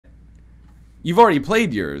You've already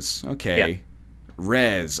played yours. Okay. Yeah.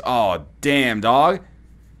 Rez. Oh, damn, dog. I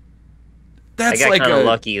That's got like kind of a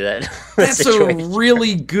lucky that that's a situation.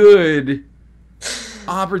 really good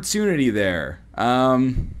opportunity there.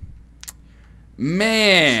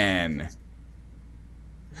 Man.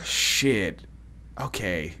 Shit.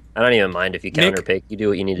 Okay. I don't even mind if you Nick, counterpick. You do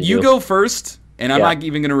what you need to you do. go first, and I'm Yeah. not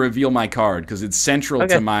even going to reveal my card because it's central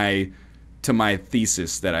Okay. to my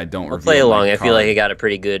thesis that I don't I'll play reveal my along. I feel like I card. got a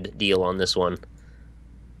pretty good deal on this one.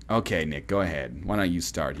 Okay, Nick, go ahead. Why don't you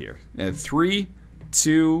start here? 3,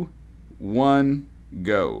 2, 1,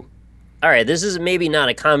 go. All right, this is maybe not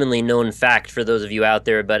a commonly known fact for those of you out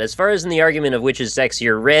there, but as far as in the argument of which is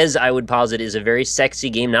sexier, Rez, I would posit, is a very sexy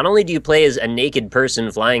game. Not only do you play as a naked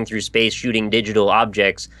person flying through space shooting digital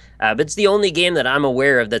objects, but it's the only game that I'm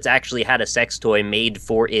aware of that's actually had a sex toy made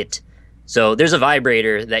for it. So there's a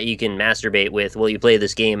vibrator that you can masturbate with while you play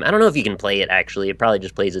this game. I don't know if you can play it, actually. It probably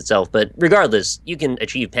just plays itself. But regardless, you can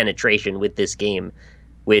achieve penetration with this game,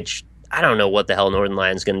 which I don't know what the hell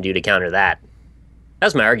Northernlion's going to do to counter that.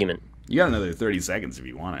 That's my argument. You got another 30 seconds if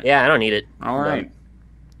you want it. Yeah, I don't need it. All right.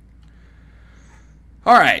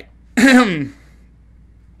 All right.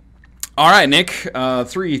 All right, Nick.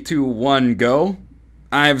 3, 2, 1, go.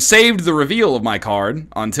 I've saved the reveal of my card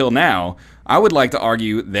until now. I would like to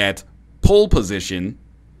argue that pole position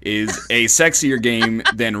is a sexier game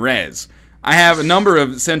than Rez. I have a number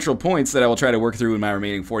of central points that I will try to work through in my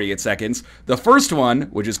remaining 48 seconds. The first one,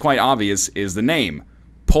 which is quite obvious, is the name.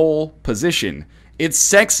 Pole position. It's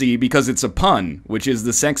sexy because it's a pun, which is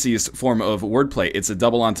the sexiest form of wordplay. It's a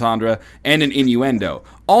double entendre and an innuendo.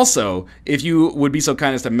 Also, if you would be so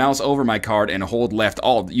kind as to mouse over my card and hold left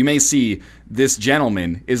alt, you may see this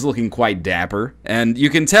gentleman is looking quite dapper. And you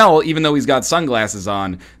can tell, even though he's got sunglasses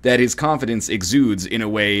on, that his confidence exudes in a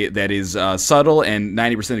way that is subtle, and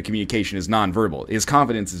 90% of communication is nonverbal. His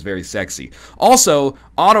confidence is very sexy. Also,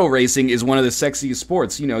 auto racing is one of the sexiest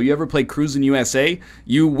sports. You know, you ever play Cruisin' USA?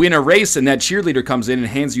 You win a race and that cheerleader comes in and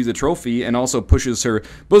hands you the trophy and also pushes her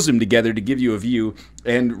bosom together to give you a view.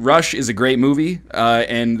 And Rush is a great movie,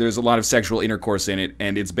 and there's a lot of sexual intercourse in it,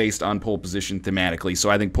 and it's based on pole position thematically. So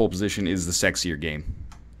I think pole position is the sexier game.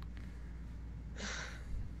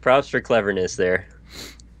 Props for cleverness there.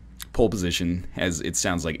 Pole position, as it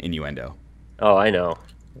sounds like innuendo. Oh, I know.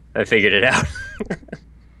 I figured it out.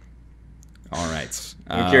 All right.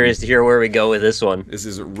 I'm curious to hear where we go with this one. This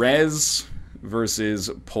is Rez versus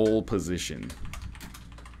pole position.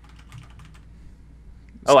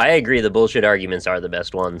 Oh, I agree. The bullshit arguments are the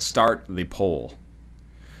best ones. Start the poll.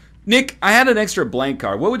 Nick, I had an extra blank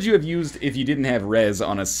card. What would you have used if you didn't have Rez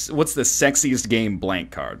on a... What's the sexiest game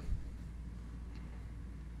blank card?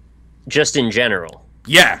 Just in general.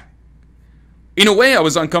 Yeah. In a way, I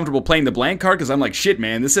was uncomfortable playing the blank card because I'm like, shit,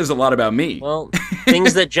 man, this says a lot about me. Well,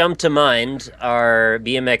 things that jump to mind are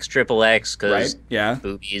BMX Triple X, because right? Yeah.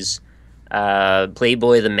 boobies.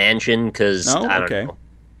 Playboy the Mansion, because I don't know.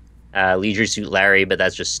 Leisure Suit Larry, but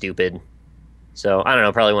that's just stupid. So, I don't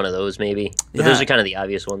know, probably one of those maybe. But those are kind of the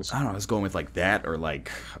obvious ones. I don't know, I was going with like that or like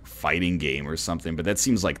fighting game or something, but that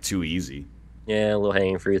seems like too easy. Yeah, a little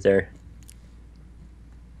hanging fruit there.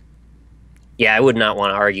 Yeah, I would not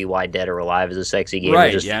want to argue why Dead or Alive is a sexy game.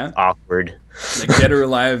 Right, It's just yeah. awkward. Like Dead or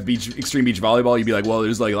Alive, Extreme Beach Volleyball, you'd be like, well,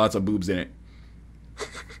 there's like lots of boobs in it.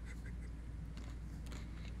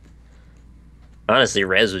 Honestly,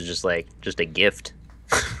 Rez was just a gift.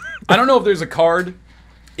 I don't know if there's a card.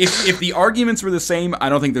 If the arguments were the same, I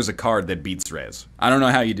don't think there's a card that beats Rez. I don't know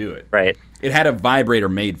how you do it. Right. It had a vibrator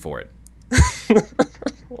made for it.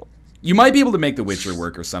 You might be able to make The Witcher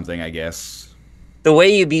work or something, I guess. The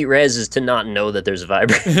way you beat Rez is to not know that there's a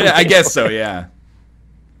vibrator. I guess so, yeah.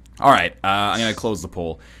 All right, I'm going to close the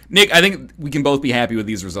poll. Nick, I think we can both be happy with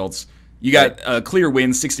these results. You got a clear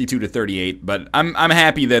win, 62-38, but I'm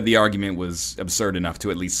happy that the argument was absurd enough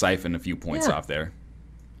to at least siphon a few points off there.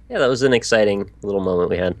 Yeah, that was an exciting little moment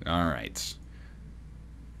we had. All right.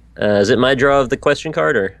 Is it my draw of the question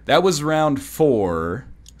card, or? That was round 4,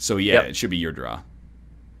 so yeah, Yep. It should be your draw.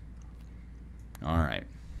 All right.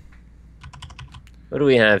 What do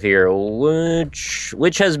we have here?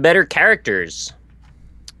 Which has better characters?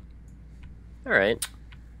 All right.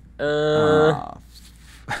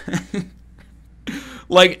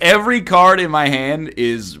 Like every card in my hand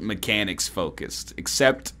is mechanics focused,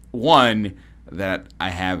 except one that I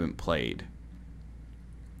haven't played.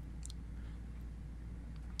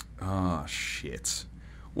 Oh, shit.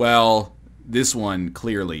 Well, this one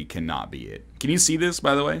clearly cannot be it. Can you see this,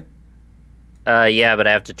 by the way? Yeah, but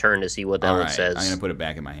I have to turn to see what the hell it says. I'm going to put it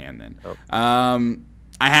back in my hand then. Oh.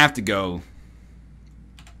 I have to go.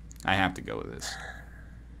 I have to go with this.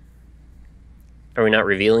 Are we not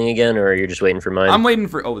revealing again, or you're just waiting for mine? I'm waiting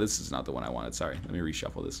for... Oh, this is not the one I wanted. Sorry. Let me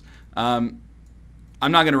reshuffle this. I'm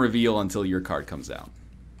not going to reveal until your card comes out.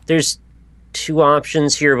 There's two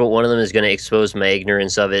options here, but one of them is going to expose my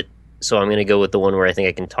ignorance of it. So I'm going to go with the one where I think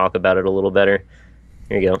I can talk about it a little better.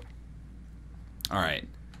 Here you go. All right.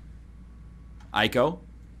 Ico.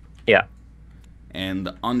 Yeah. And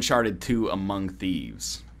Uncharted 2 Among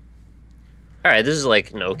Thieves. All right, this is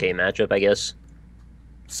like an okay matchup, I guess.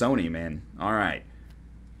 Sony, man. All right.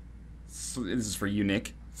 So this is for you,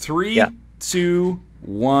 Nick. 3, 2,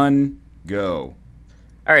 1, go.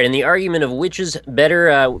 All right, in the argument of which is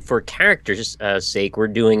better for characters' sake, we're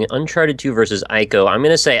doing Uncharted 2 versus Ico. I'm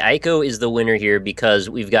going to say Ico is the winner here because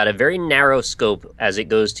we've got a very narrow scope as it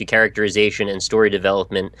goes to characterization and story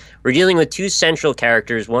development. We're dealing with two central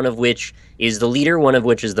characters, one of which is the leader, one of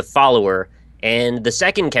which is the follower, and the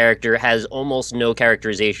second character has almost no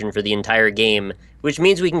characterization for the entire game, which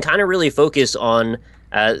means we can kind of really focus on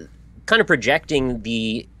kind of projecting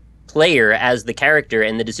the player as the character,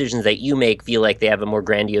 and the decisions that you make feel like they have a more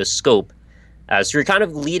grandiose scope. So you're kind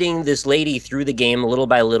of leading this lady through the game little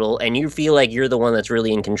by little, and you feel like you're the one that's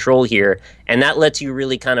really in control here, and that lets you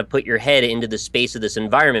really kind of put your head into the space of this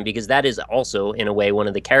environment, because that is also, in a way, one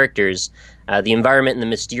of the characters. The environment and the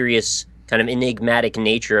mysterious, kind of enigmatic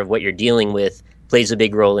nature of what you're dealing with plays a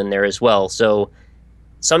big role in there as well. So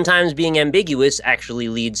sometimes being ambiguous actually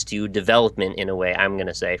leads to development, in a way, I'm going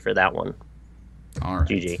to say, for that one. All right.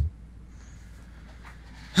 GG.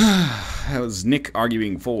 That was Nick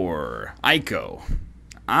arguing for Ico.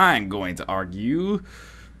 I'm going to argue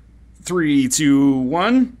 3, 2,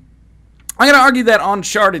 1. I'm going to argue that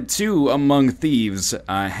Uncharted 2 Among Thieves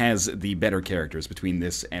has the better characters between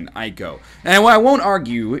this and Ico. And what I won't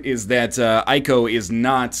argue is that Ico is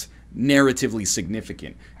not narratively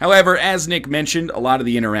significant. However, as Nick mentioned, a lot of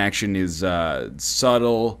the interaction is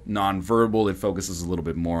subtle, nonverbal. It focuses a little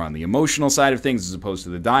bit more on the emotional side of things as opposed to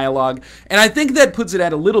the dialogue. And I think that puts it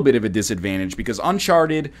at a little bit of a disadvantage because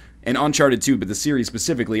Uncharted and Uncharted 2, but the series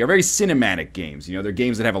specifically, are very cinematic games. You know, they're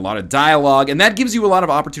games that have a lot of dialogue, and that gives you a lot of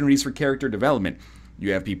opportunities for character development.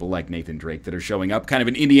 You have people like Nathan Drake that are showing up, kind of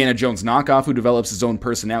an Indiana Jones knockoff who develops his own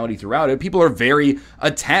personality throughout it. People are very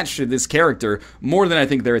attached to this character, more than I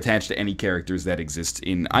think they're attached to any characters that exist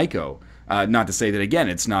in Ico. Not to say that, again,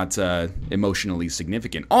 it's not emotionally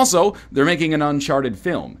significant. Also, they're making an Uncharted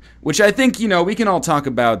film, which I think, you know, we can all talk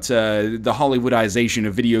about the Hollywoodization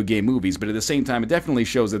of video game movies, but at the same time, it definitely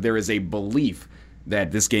shows that there is a belief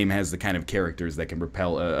that this game has the kind of characters that can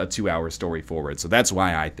propel a 2-hour story forward. So that's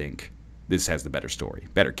why I think this has the better story,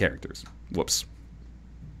 better characters. Whoops.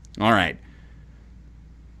 All right.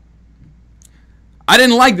 I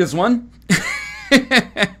didn't like this one.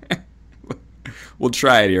 We'll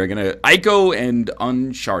try it here. I'm gonna Ico and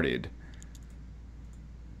Uncharted.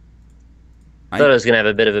 I thought I was gonna have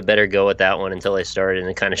a bit of a better go at that one until I started,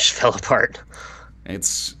 and it kind of just fell apart.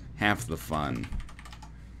 It's half the fun.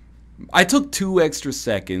 I took 2 extra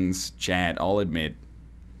seconds, chat. I'll admit.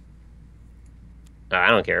 I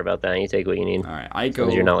don't care about that. You take what you need. All right, Ico. As long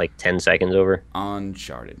as you're not like 10 seconds over.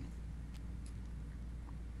 Uncharted.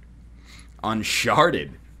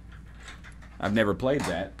 Uncharted. I've never played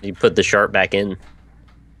that. You put the sharp back in.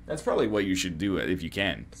 That's probably what you should do if you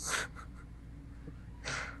can.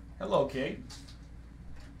 Hello, Kate.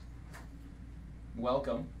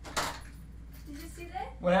 Welcome. Did you see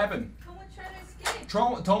that? What happened? Tomo tried to escape.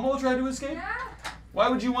 Tomo tried to escape? Yeah. Why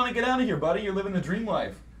would you want to get out of here, buddy? You're living the dream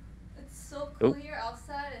life. It's so cool here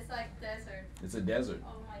outside. It's like desert. It's a desert.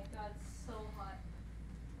 Oh my god, it's so hot.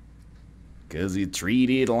 'Cause you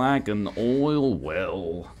treat it like an oil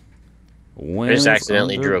well. I just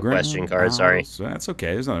accidentally drew a question card, sorry. So that's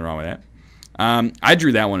okay, there's nothing wrong with that. I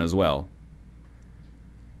drew that one as well.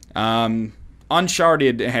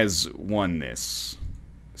 Uncharted has won this.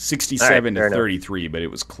 67 to 33, but it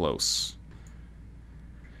was close.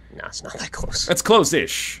 No, it's not that close. That's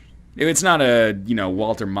close-ish. It's not a, you know,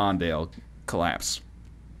 Walter Mondale collapse.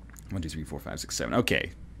 1, 2, 3, 4, 5, 6, 7.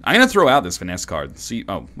 Okay. I'm going to throw out this finesse card. See,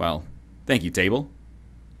 oh, well, thank you, table.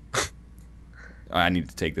 I need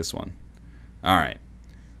to take this one. All right.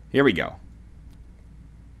 Here we go.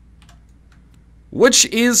 Which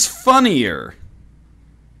is funnier?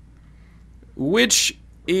 Which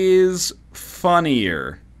is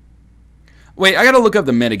funnier? Wait, I gotta look up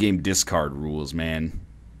the metagame discard rules, man.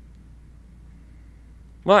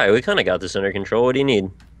 Why? We kind of got this under control. What do you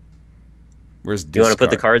need? Where's discard? You want to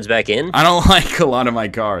put the cards back in? I don't like a lot of my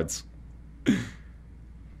cards. Which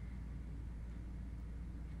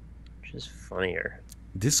is funnier?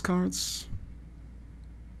 Discards?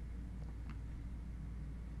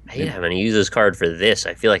 I hate having to use this card for this.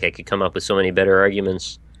 I feel like I could come up with so many better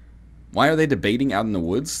arguments. Why are they debating out in the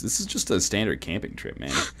woods? This is just a standard camping trip,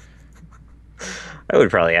 man. I would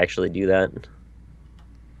probably actually do that.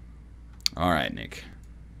 All right, Nick.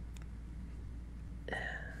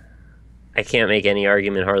 I can't make any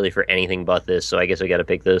argument hardly for anything but this, so I guess I gotta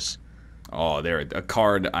pick this. Oh, there, a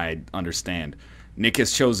card I understand. Nick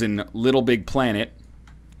has chosen Little Big Planet.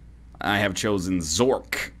 I have chosen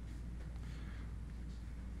Zork.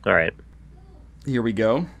 All right. Here we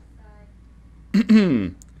go.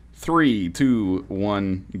 3, 2,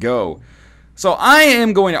 1, go. So I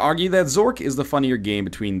am going to argue that Zork is the funnier game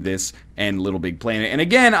between this and Little Big Planet. And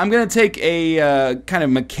again, I'm going to take a kind of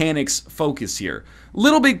mechanics focus here.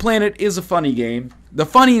 Little Big Planet is a funny game. The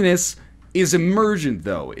funniness is emergent,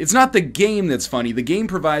 though. It's not the game that's funny. The game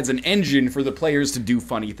provides an engine for the players to do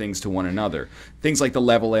funny things to one another. Things like the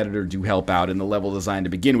level editor do help out in the level design to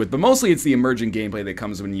begin with, but mostly it's the emergent gameplay that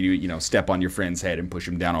comes when you step on your friend's head and push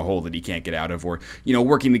him down a hole that he can't get out of, or,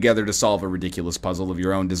 working together to solve a ridiculous puzzle of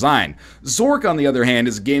your own design. Zork, on the other hand,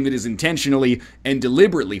 is a game that is intentionally and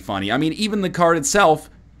deliberately funny. I mean, even the card itself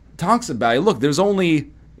talks about it. Look, there's only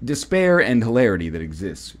despair and hilarity that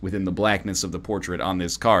exists within the blackness of the portrait on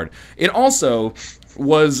this card. It also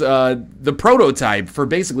was the prototype for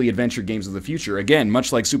basically adventure games of the future. Again,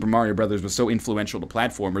 much like Super Mario Brothers was so influential to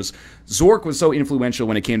platformers, Zork was so influential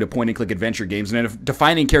when it came to point-and-click adventure games, and a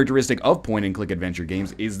defining characteristic of point-and-click adventure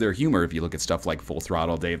games is their humor, if you look at stuff like Full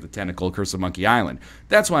Throttle, Day of the Tentacle, Curse of Monkey Island.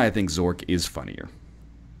 That's why I think Zork is funnier.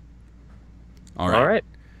 All right.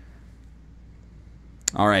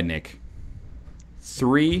 All right, Nick.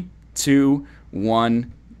 3, 2,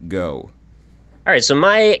 1, go. All right, so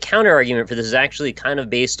my counter-argument for this is actually kind of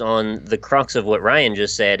based on the crux of what Ryan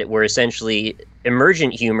just said, where essentially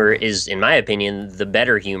emergent humor is, in my opinion, the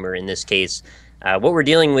better humor in this case. What we're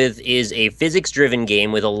dealing with is a physics-driven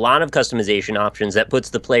game with a lot of customization options that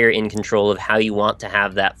puts the player in control of how you want to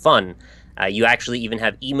have that fun. You actually even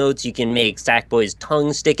have emotes you can make. Sackboy's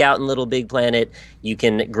tongue stick out in Little Big Planet. You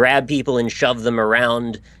can grab people and shove them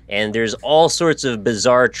around. And there's all sorts of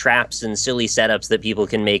bizarre traps and silly setups that people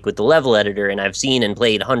can make with the level editor. And I've seen and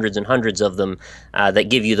played hundreds and hundreds of them that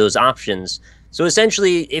give you those options. So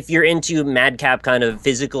essentially, if you're into madcap kind of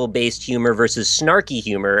physical-based humor versus snarky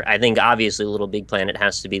humor, I think obviously Little Big Planet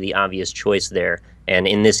has to be the obvious choice there. And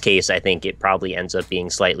in this case, I think it probably ends up being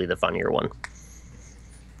slightly the funnier one.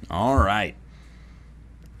 All right.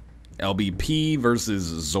 LBP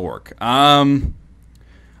versus Zork.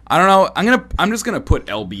 I don't know. I'm just gonna put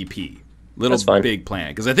LBP, Little Big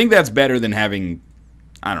Planet, because I think that's better than having.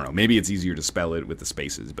 I don't know. Maybe it's easier to spell it with the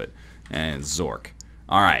spaces, but Zork.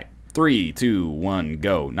 All right. 3, 2, 1,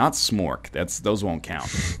 go. Not Smork. Those won't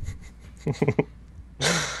count.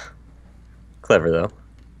 Clever though.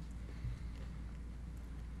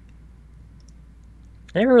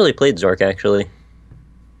 I never really played Zork actually.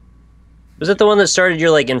 Was it the one that started you're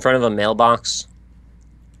like in front of a mailbox?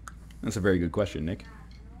 That's a very good question, Nick.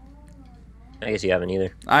 I guess you haven't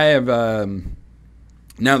either. I have,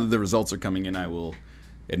 now that the results are coming in, I will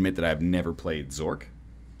admit that I've never played Zork.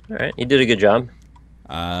 All right, you did a good job.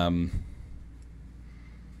 I'm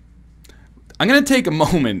going to take a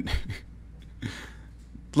moment.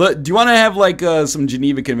 Do you want to have like some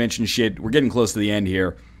Geneva Convention shit? We're getting close to the end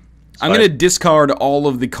here. I'm going to discard all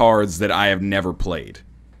of the cards that I have never played.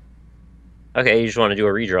 Okay, you just want to do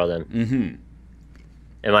a redraw then. Mm-hmm.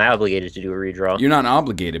 Am I obligated to do a redraw? You're not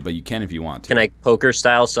obligated, but you can if you want to. Can I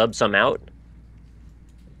poker-style sub some out?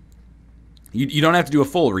 You don't have to do a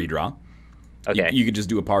full redraw. Okay. You could just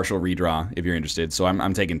do a partial redraw if you're interested. So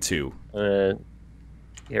I'm taking 2.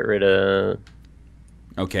 Get rid of...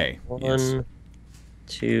 Okay. 1,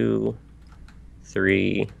 2,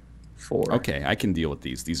 3, 4. Okay, I can deal with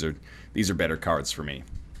these. These are better cards for me.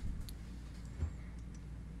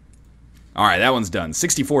 All right, that one's done.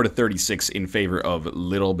 64-36 in favor of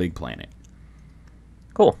Little Big Planet.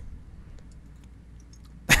 Cool.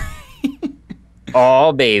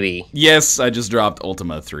 Oh, baby. Yes, I just dropped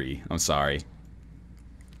Ultima 3. I'm sorry.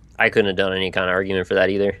 I couldn't have done any kind of argument for that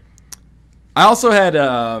either. I also had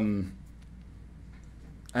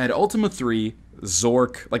Ultima 3,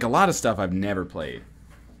 Zork, like a lot of stuff I've never played.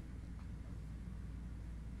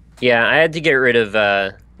 Yeah, I had to get rid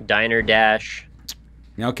of Diner Dash.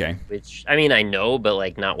 Okay. Which, I mean, I know, but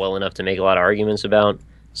like not well enough to make a lot of arguments about.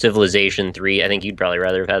 Civilization 3, I think you'd probably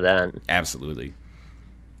rather have had that. Absolutely.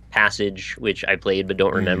 Passage, which I played but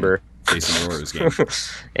don't remember. Jason Rohrer's game.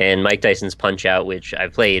 And Mike Tyson's Punch-Out, which I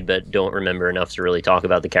played but don't remember enough to really talk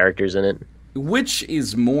about the characters in it. Which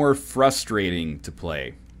is more frustrating to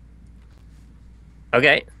play?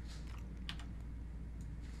 Okay.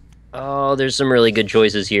 Oh, there's some really good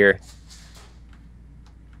choices here.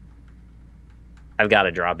 I've got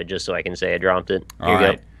to drop it just so I can say I dropped it. Here All you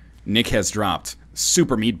right. go. Nick has dropped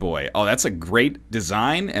Super Meat Boy. Oh, that's a great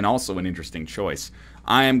design and also an interesting choice.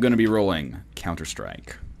 I am going to be rolling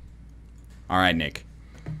Counter-Strike. All right, Nick.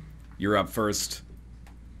 You're up first.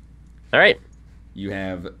 All right. You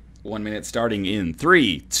have 1 minute starting in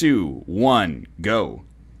 3, 2, 1, go.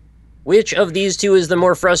 Which of these two is the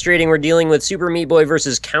more frustrating? We're dealing with Super Meat Boy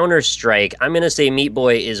versus Counter-Strike. I'm going to say Meat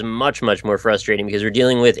Boy is much, much more frustrating because we're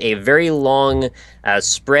dealing with a very long,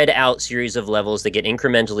 spread out series of levels that get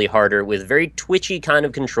incrementally harder with very twitchy kind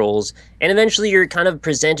of controls. And eventually you're kind of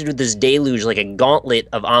presented with this deluge, like a gauntlet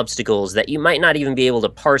of obstacles that you might not even be able to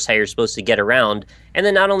parse how you're supposed to get around. And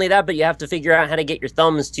then not only that, but you have to figure out how to get your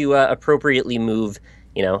thumbs to appropriately move,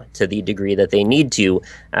 you know, to the degree that they need to.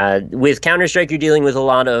 With Counter-Strike, you're dealing with a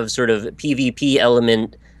lot of sort of PvP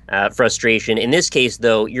element frustration. In this case,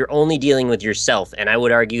 though, you're only dealing with yourself. And I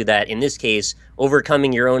would argue that in this case,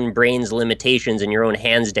 overcoming your own brain's limitations and your own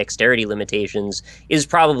hands' dexterity limitations is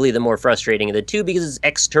probably the more frustrating of the two because it's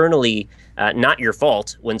externally not your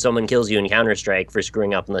fault when someone kills you in Counter-Strike for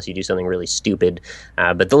screwing up unless you do something really stupid.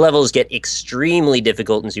 But the levels get extremely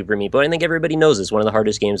difficult in Super Meat Boy. I think everybody knows this. One of the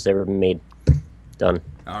hardest games that's ever been made. Done.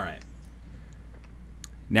 All right.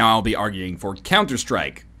 Now I'll be arguing for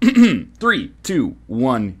Counter-Strike. 3, 2,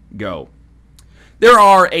 1, go. There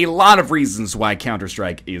are a lot of reasons why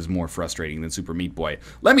Counter-Strike is more frustrating than Super Meat Boy.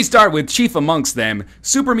 Let me start with chief amongst them.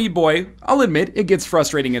 Super Meat Boy, I'll admit, it gets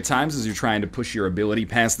frustrating at times as you're trying to push your ability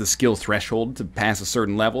past the skill threshold to pass a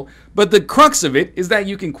certain level, but the crux of it is that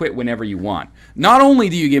you can quit whenever you want. Not only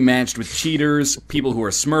do you get matched with cheaters, people who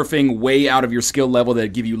are smurfing way out of your skill level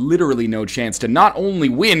that give you literally no chance to not only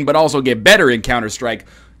win, but also get better in Counter-Strike,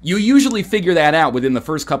 you usually figure that out within the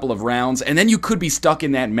first couple of rounds, and then you could be stuck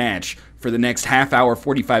in that match for the next half hour,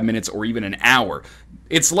 45 minutes, or even an hour.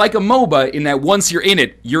 It's like a MOBA in that once you're in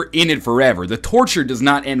it forever. The torture does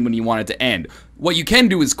not end when you want it to end. What you can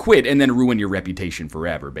do is quit and then ruin your reputation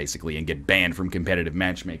forever, basically, and get banned from competitive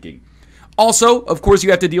matchmaking. Also, of course, you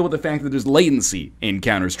have to deal with the fact that there's latency in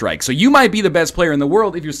Counter-Strike. So you might be the best player in the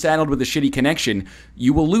world. If you're saddled with a shitty connection,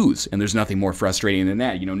 you will lose. And there's nothing more frustrating than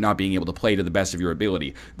that, you know, not being able to play to the best of your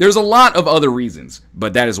ability. There's a lot of other reasons,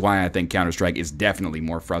 but that is why I think Counter-Strike is definitely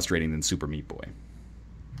more frustrating than Super Meat Boy.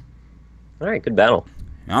 All right, good battle.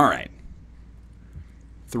 All right.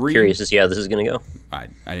 3. Curious to see how this is going to go. I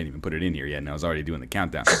didn't even put it in here yet, and I was already doing the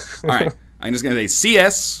countdown. All right, I'm just going to say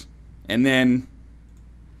CS, and then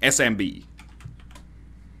SMB.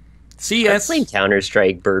 CS. Playing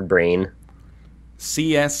Counter-Strike, Bird Brain.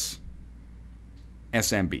 CS.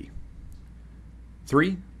 SMB.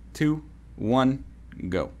 3, 2, 1,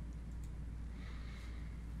 go.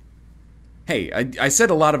 Hey, I said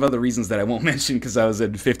a lot of other reasons that I won't mention because I was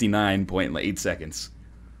at 59.8 seconds.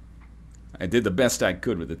 I did the best I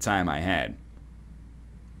could with the time I had.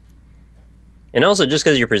 And also, just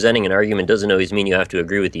because you're presenting an argument doesn't always mean you have to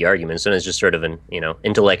agree with the argument. Sometimes it's just sort of an, you know,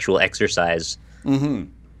 intellectual exercise. Mm-hmm.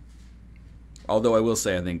 Although I will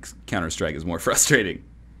say I think Counter-Strike is more frustrating.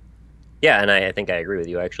 Yeah, and I think I agree with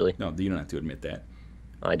you, actually. No, you don't have to admit that.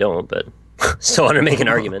 I don't, but still want to make an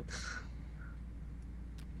argument.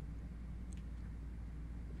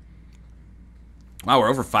 Wow, we're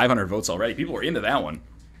over 500 votes already. People were into that one.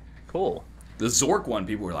 Cool. The Zork one,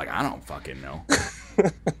 people were like, I don't fucking know.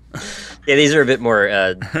 Yeah, these are a bit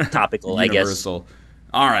more topical, I guess. Universal.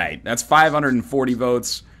 All right, that's 540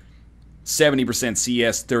 votes. 70%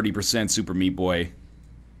 CS, 30% Super Meat Boy.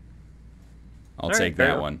 I'll take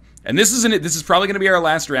that one. And this is probably going to be our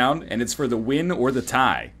last round, and it's for the win or the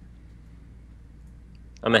tie.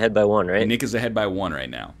 I'm ahead by 1, right? Nick is ahead by 1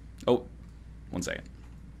 right now. Oh, 1 second.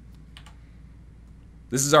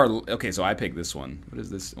 This is our... Okay, so I picked this one. What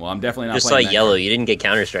is this? Well, I'm definitely not Just playing saw yellow. You didn't get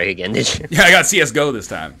Counter-Strike again, did you? Yeah, I got CSGO this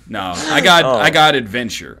time. No, I got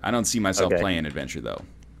Adventure. I don't see myself playing Adventure, though.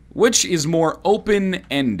 Which is more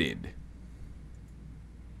open-ended?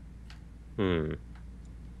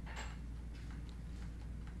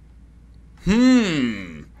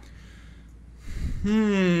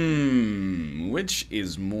 Which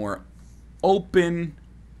is more open-ended?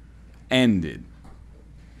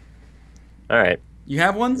 All right. You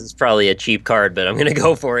have one? This is probably a cheap card, but I'm going to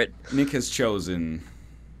go for it. Nick has chosen...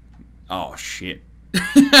 Oh, shit.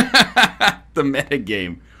 The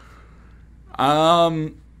metagame.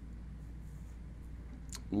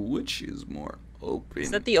 Which is more open?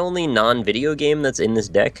 Is that the only non-video game that's in this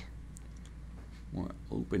deck? More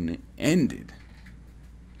open-ended.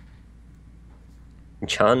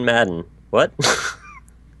 John Madden. What?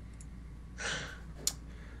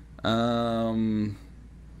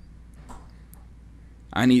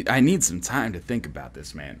 I need some time to think about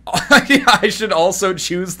this, man. I should also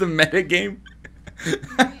choose the metagame. There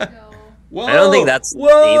you go. Whoa! I don't think that's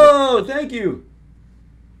Whoa! Thank you.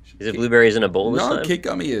 Is it blueberries in a bowl this No, time? Kate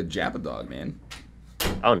got me a Jappa dog, man.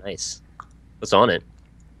 Oh, nice. What's on it?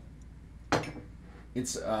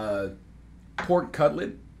 It's pork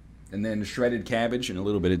cutlet, and then shredded cabbage and a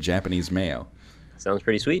little bit of Japanese mayo. Sounds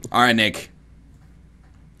pretty sweet. All right, Nick.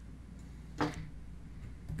 I'm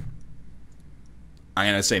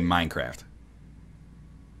gonna say Minecraft.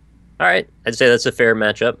 All right, I'd say that's a fair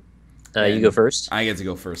matchup. You go first. I get to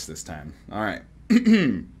go first this time. All right.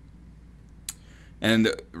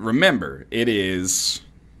 And remember, it is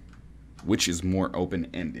which is more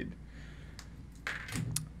open-ended.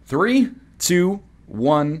 3, 2,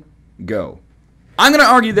 1, go. I'm going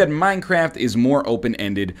to argue that Minecraft is more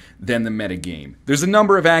open-ended than the metagame. There's a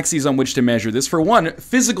number of axes on which to measure this. For one,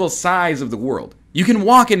 physical size of the world. You can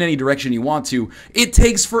walk in any direction you want to. It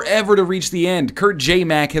takes forever to reach the end. Kurt J.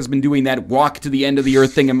 Mac has been doing that walk to the end of the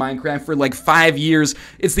earth thing in Minecraft for like 5 years.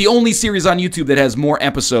 It's the only series on YouTube that has more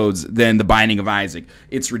episodes than The Binding of Isaac.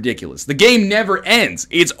 It's ridiculous. The game never ends.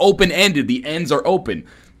 It's open-ended. The ends are open.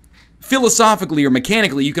 Philosophically or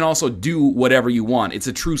mechanically, you can also do whatever you want. It's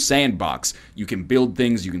a true sandbox. You can build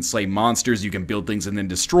things, you can slay monsters, you can build things and then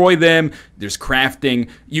destroy them. There's crafting.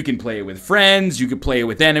 You can play it with friends, you can play it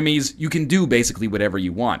with enemies. You can do basically whatever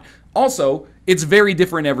you want. Also, it's very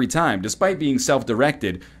different every time. Despite being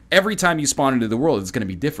self-directed, every time you spawn into the world, it's going to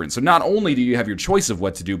be different. So not only do you have your choice of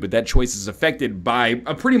what to do, but that choice is affected by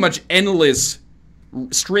a pretty much endless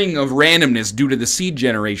string of randomness due to the seed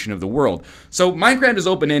generation of the world. So Minecraft is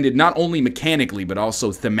open-ended not only mechanically, but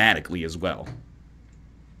also thematically as well.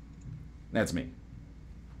 That's me.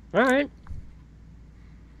 All right.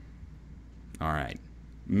 All right.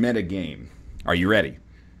 Metagame. Are you ready?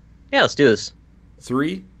 Yeah, let's do this.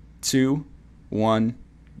 3, 2, 1,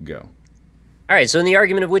 go. All right, so in the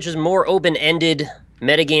argument of which is more open-ended,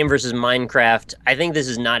 metagame versus Minecraft, I think this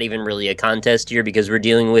is not even really a contest here because we're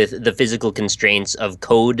dealing with the physical constraints of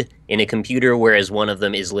code in a computer, whereas one of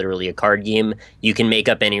them is literally a card game. You can make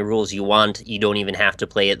up any rules you want. You don't even have to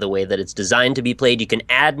play it the way that it's designed to be played. You can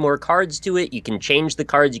add more cards to it. You can change the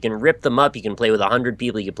cards. You can rip them up. You can play with 100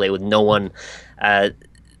 people. You can play with no one.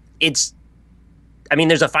 I mean,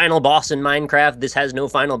 there's a final boss in Minecraft. This has no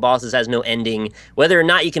final boss. This has no ending. Whether or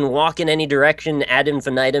not you can walk in any direction ad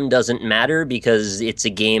infinitum doesn't matter because it's a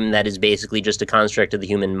game that is basically just a construct of the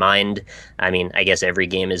human mind. I mean, I guess every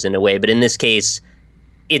game is in a way, but in this case,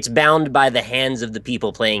 it's bound by the hands of the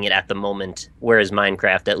people playing it at the moment, whereas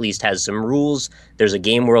Minecraft at least has some rules. There's a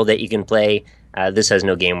game world that you can play. This has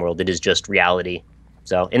no game world. It is just reality.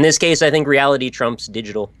 So in this case, I think reality trumps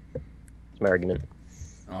digital. That's my argument.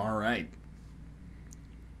 All right.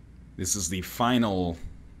 This is the final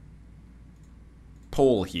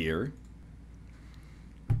poll here.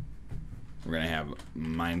 We're going to have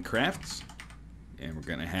Minecraft, and we're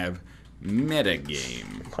going to have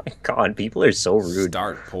Metagame. Oh my god, people are so rude.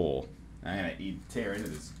 Start poll. I'm going to tear into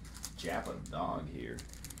this Jappa dog here.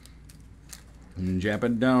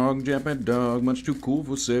 Jappa dog, much too cool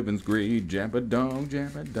for 7th grade. Jappa dog,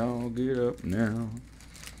 get up now.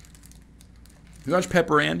 You watch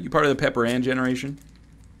Pepper Ann? You part of the Pepper Ann generation?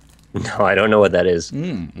 No, I don't know what that is.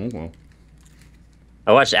 Okay.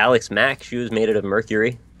 I watched Alex Mack. She was made out of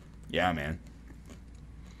mercury. Yeah, man.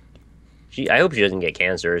 I hope she doesn't get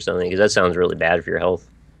cancer or something, because that sounds really bad for your health.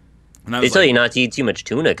 They tell like, you not to eat too much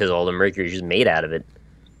tuna because all the mercury is just made out of it.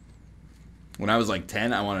 When I was like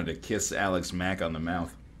 10, I wanted to kiss Alex Mack on the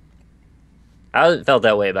mouth. I felt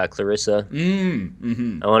that way about Clarissa.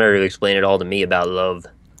 I want her to explain it all to me about love.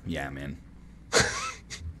 Yeah, man.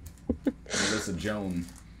 Melissa Joan.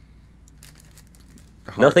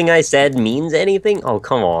 Nothing I said means anything? Oh,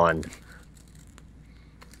 come on.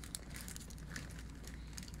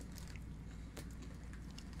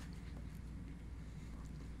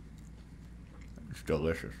 It's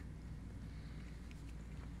delicious.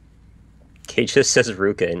 Kate just says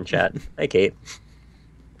Ruka in chat. Hi, Kate.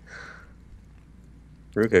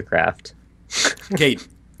 Ruka Craft. Kate,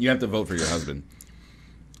 you have to vote for your husband.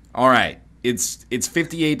 All right. It's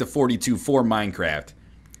 58 to 42 for Minecraft.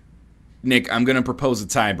 Nick, I'm going to propose a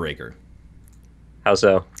tiebreaker. How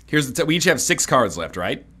so? Here's the we each have 6 cards left,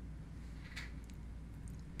 right?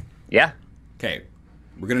 Yeah. Okay.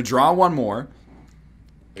 We're going to draw one more.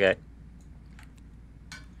 Okay.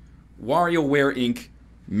 WarioWare Inc.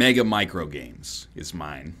 Mega Micro Games is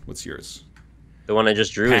mine. What's yours? The one I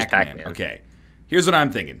just drew is Pac-Man. Okay. Here's what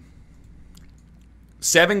I'm thinking.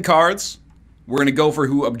 7 cards. We're going to go for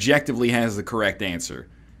who objectively has the correct answer.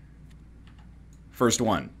 First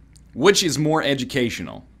one. Which is more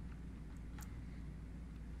educational?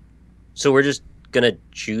 So we're just gonna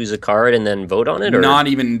choose a card and then vote on it, or not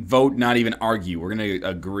even vote, not even argue. We're gonna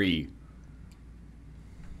agree,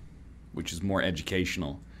 which is more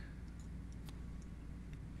educational.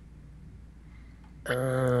 I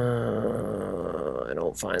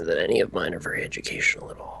don't find that any of mine are very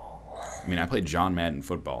educational at all. I mean, I played John Madden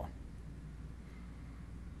football.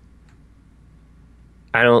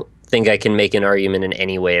 I don't think I can make an argument in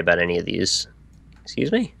any way about any of these.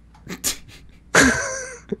 Excuse me? That's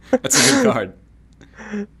a good card.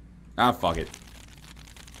 Ah, fuck it.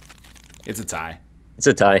 It's a tie. It's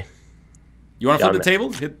a tie. You want to flip the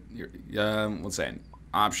table? Hit your, what's that?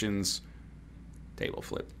 Options. Table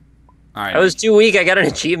flip. All right. I was too weak. I got an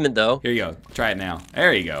achievement, though. Here you go. Try it now.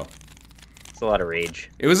 There you go. It's a lot of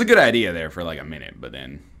rage. It was a good idea there for like a minute, but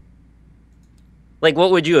then... Like,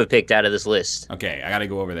 what would you have picked out of this list? Okay, I gotta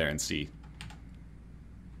go over there and see.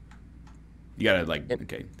 You gotta, like...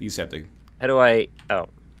 Okay, these have to... How do I... Oh.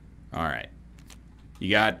 Alright.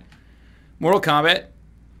 You got Mortal Kombat,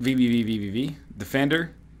 VVVVVV,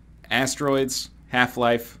 Defender, Asteroids,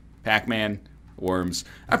 Half-Life, Pac-Man, Worms.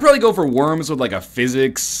 I'd probably go for Worms with like a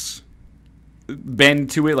physics bend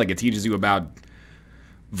to it, like it teaches you about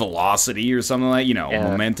velocity or something like, you know,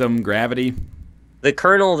 momentum, gravity. The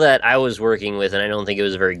kernel that I was working with, and I don't think it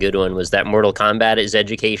was a very good one, was that Mortal Kombat is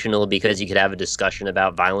educational because you could have a discussion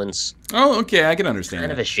about violence. Oh, okay, I can understand.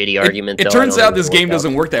 Kind of a shitty argument, It though. turns out this game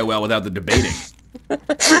doesn't work that well without the debating.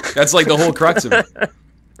 That's like the whole crux of it.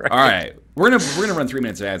 Right. All right, we're gonna run 3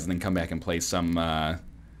 minutes of ads and then come back and play some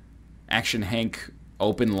Action Henk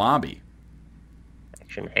Open Lobby.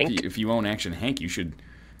 Action Henk? If you own Action Henk, you should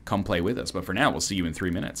come play with us. But for now, we'll see you in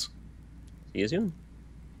 3 minutes. See you soon.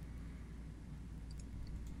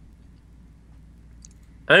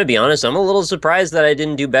 I'm gonna be honest, I'm a little surprised that I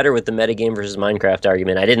didn't do better with the metagame versus Minecraft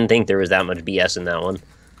argument. I didn't think there was that much BS in that one.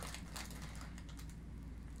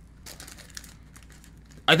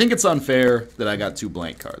 I think it's unfair that I got 2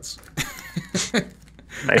 blank cards.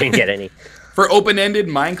 I didn't get any. For open-ended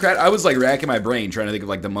Minecraft, I was like racking my brain trying to think of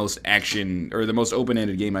like the most action or the most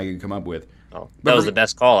open-ended game I could come up with. Oh, that was the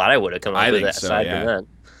best call I would have come up with aside from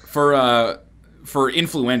that. For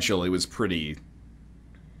influential, it was pretty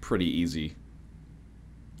easy.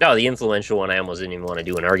 No, the influential one I almost didn't even want to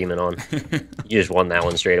do an argument on. You just won that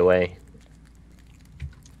one straight away.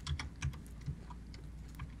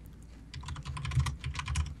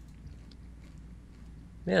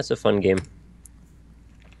 Yeah, it's a fun game.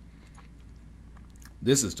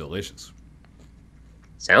 This is delicious.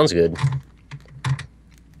 Sounds good.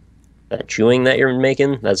 That chewing that you're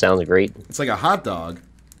making, that sounds great. It's like a hot dog,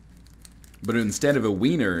 but instead of a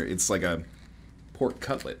wiener, it's like a pork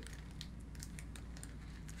cutlet.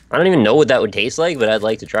 I don't even know what that would taste like, but I'd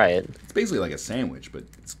like to try it. It's basically like a sandwich, but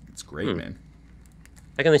it's great, man.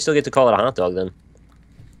 How can they still get to call it a hot dog, then?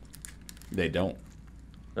 They don't.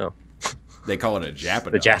 Oh. They call it a Jappa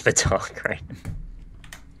dog. The Jappa dog, right.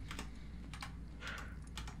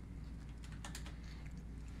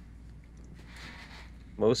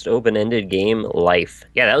 Most open-ended game, life.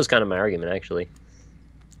 Yeah, that was kind of my argument, actually.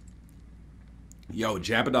 Yo,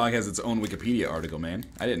 Jappa dog has its own Wikipedia article, man.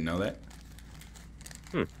 I didn't know that.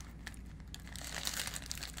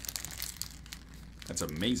 That's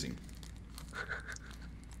amazing.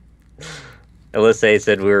 LSA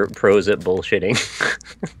said we were pros at bullshitting.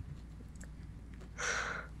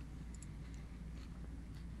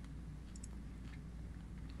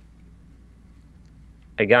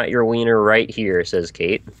 I got your wiener right here, says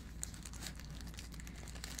Kate.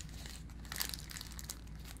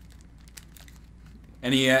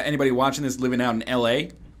 Anybody watching this living out in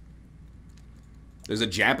L.A.? There's a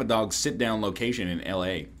Jappa dog sit-down location in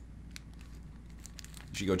L.A. You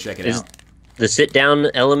should go check it out. The sit-down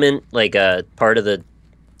element like a part of the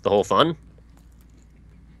whole fun?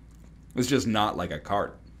 It's just not like a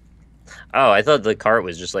cart. Oh, I thought the cart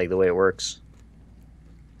was just like the way it works.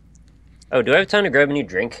 Oh, do I have time to grab a new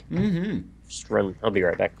drink? Mm-hmm. Just run. I'll be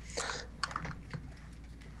right back.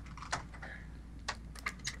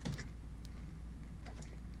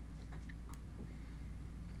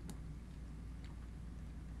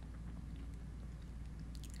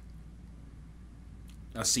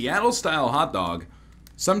 A Seattle-style hot dog,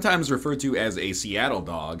 sometimes referred to as a Seattle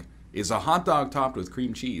dog, is a hot dog topped with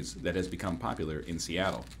cream cheese that has become popular in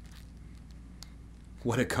Seattle.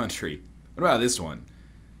 What a country. What about this one?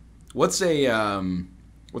 What's a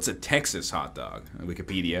Texas hot dog?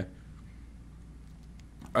 Wikipedia.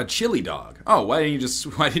 A chili dog. Oh, why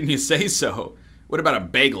didn't you say so? What about a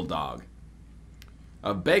bagel dog?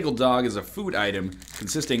 A bagel dog is a food item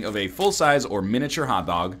consisting of a full-size or miniature hot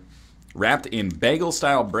dog wrapped in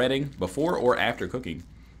bagel-style breading before or after cooking.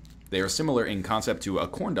 They are similar in concept to a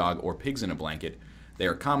corn dog or pigs in a blanket. They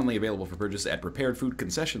are commonly available for purchase at prepared food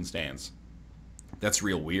concession stands. That's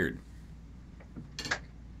real weird.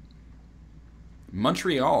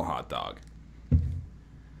 Montreal hot dog.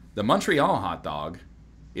 The Montreal hot dog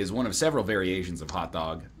is one of several variations of hot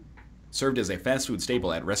dog served as a fast food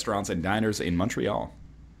staple at restaurants and diners in Montreal.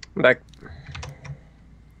 I'm back.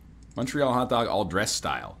 Montreal hot dog all dress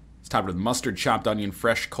style. It's topped with mustard, chopped onion,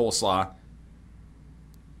 fresh coleslaw.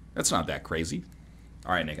 That's not that crazy.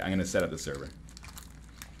 All right, Nick, I'm going to set up the server.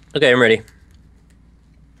 Okay, I'm ready.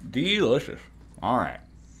 Delicious. All right.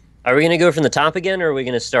 Are we going to go from the top again, or are we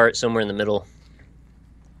going to start somewhere in the middle?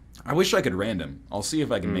 I wish I could random. I'll see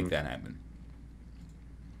if I can make that happen.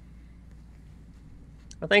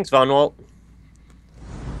 Well, thanks, Von Walt.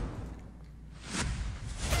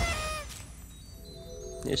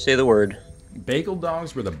 You say the word. Bagel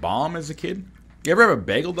dogs were the bomb as a kid. You ever have a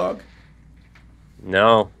bagel dog?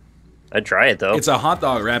 No. I'd try it, though. It's a hot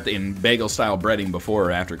dog wrapped in bagel-style breading before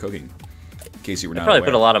or after cooking. In case you were not probably aware.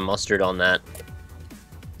 put a lot of mustard on that.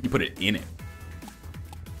 You put it in it.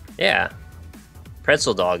 Yeah.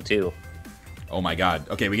 Pretzel dog, too. Oh my god.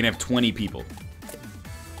 Okay, we can have 20 people.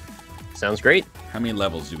 Sounds great. How many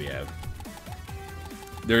levels do we have?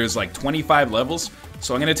 There's like 25 levels,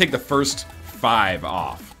 so I'm going to take the first 5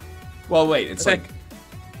 off. Well, wait, it's Okay. like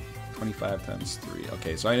 25 times 3.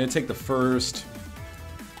 Okay, so I'm going to take the first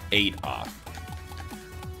 8 off.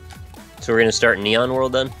 So we're going to start Neon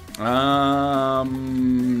World, then?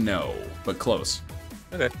 No, but close.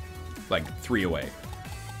 Okay. Like 3 away.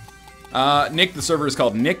 Nick, the server is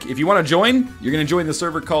called Nick. If you want to join, you're going to join the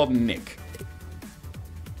server called Nick.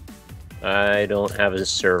 I don't have a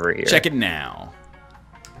server here. Check it now.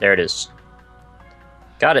 There it is.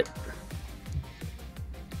 Got it.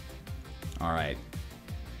 All right.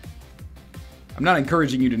 I'm not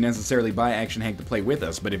encouraging you to necessarily buy Action Hank to play with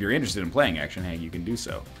us, but if you're interested in playing Action Hank, you can do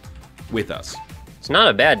so with us. It's not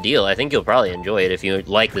a bad deal. I think you'll probably enjoy it if you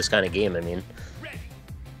like this kind of game, I mean.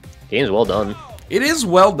 Game's well done. It is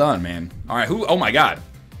well done, man. All right, who? Oh my god.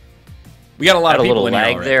 We got a lot Had of a people little in here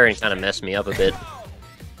lag already. there and kind of messed me up a bit.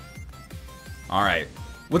 All right.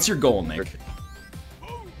 What's your goal, Nick?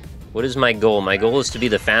 What is my goal? My goal is to be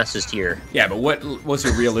the fastest here. Yeah, but what's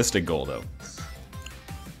your realistic goal, though?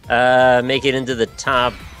 Make it into the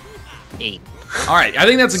top 8. All right, I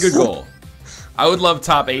think that's a good goal. I would love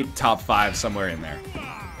top 8, top 5, somewhere in there.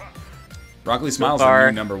 Broccoli Smiles are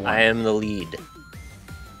new number 1. I am the lead.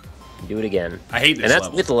 Do it again. I hate this And that's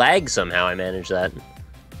level. with lag somehow I managed that.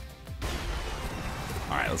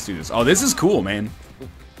 All right, let's do this. Oh, this is cool, man.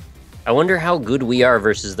 I wonder how good we are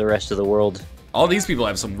versus the rest of the world. All these people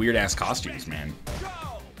have some weird-ass costumes, man.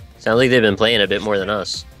 Sounds like they've been playing a bit more than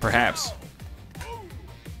us. Perhaps.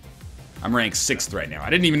 I'm ranked 6th right now. I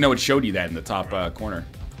didn't even know it showed you that in the top corner.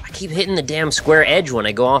 I keep hitting the damn square edge when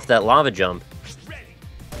I go off that lava jump.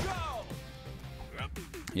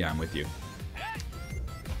 Yeah, I'm with you.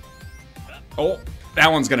 Oh,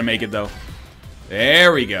 that one's gonna make it, though.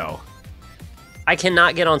 There we go. I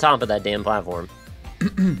cannot get on top of that damn platform.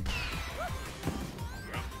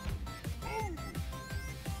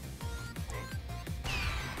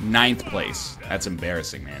 9th place. That's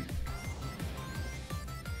embarrassing, man.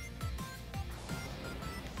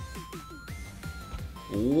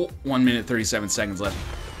 Oh, 1 minute, 37 seconds left.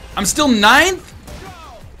 I'm still 9th?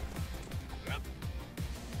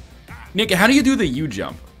 Nick, how do you do the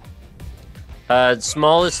U-jump?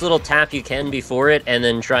 Smallest little tap you can before it, and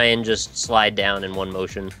then try and just slide down in one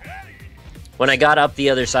motion. When I got up the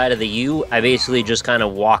other side of the U, I basically just kind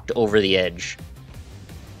of walked over the edge.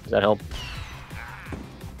 Does that help?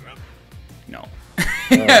 No.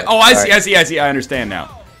 Oh, I see, right. I see. I understand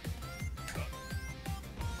now.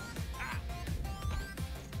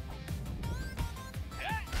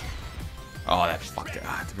 Oh, that fucked it.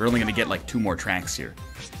 We're only gonna get like 2 more tracks here.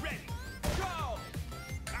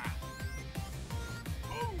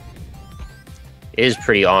 It is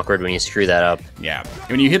pretty awkward when you screw that up. Yeah,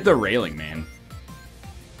 when you hit the railing, man.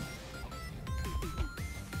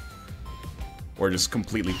 Or just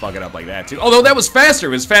completely fuck it up like that, too. Although that was faster.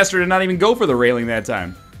 It was faster to not even go for the railing that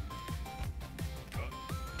time.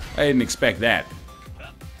 I didn't expect that.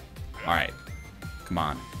 Alright. Come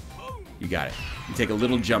on. You got it. You take a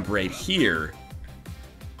little jump right here.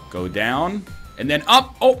 Go down. And then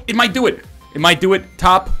up. Oh, it might do it. It might do it.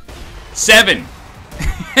 Top 7.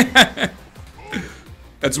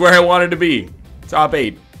 That's where I wanted to be. Top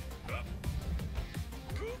 8.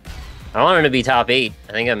 I wanted to be top 8.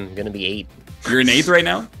 I think I'm going to be 8. You're in 8th right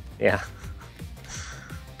now? Yeah.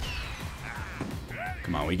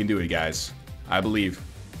 Come on, we can do it, guys. I believe.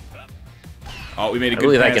 Oh, we made a I good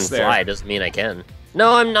believe I pass can there. fly. Doesn't mean I can.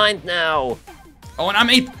 No, I'm 9th now. Oh, and I'm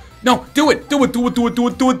 8th. No, do it. Do it. Do it. Do it. Do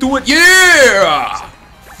it. Do it. Do it. Yeah!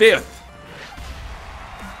 5th.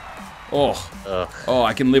 Oh. Ugh. Oh,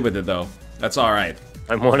 I can live with it though. That's all right.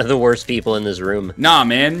 I'm one of the worst people in this room. Nah,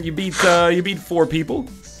 man, you beat 4 people.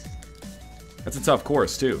 That's a tough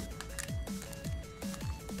course too.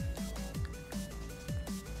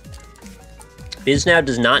 Biznow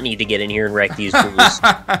does not need to get in here and wreck these fools.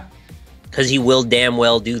 Because he will damn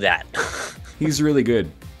well do that. He's really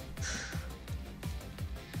good.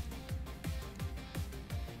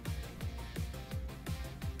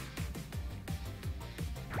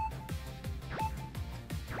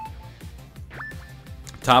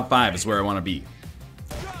 Top 5 is where I want to be.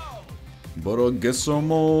 But I guess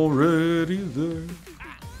I'm already there.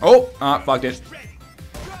 Oh, fucked it.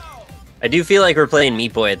 I do feel like we're playing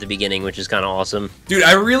Meat Boy at the beginning, which is kind of awesome. Dude,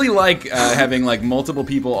 I really like having like multiple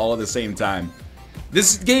people all at the same time.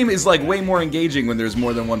 This game is like way more engaging when there's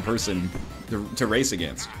more than one person to race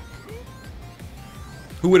against.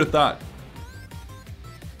 Who would have thought?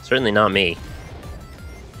 Certainly not me.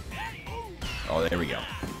 Oh, there we go.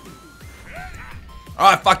 Oh,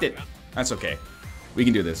 I fucked it. That's okay. We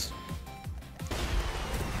can do this.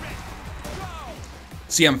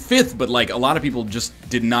 See, I'm 5th, but like a lot of people just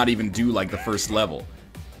did not even do like the first level.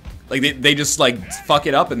 Like they just like fuck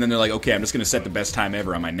it up and then they're like, okay, I'm just gonna set the best time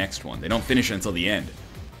ever on my next one. They don't finish it until the end.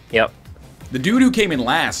 Yep. The dude who came in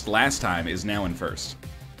last time is now in 1st.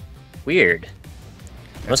 Weird.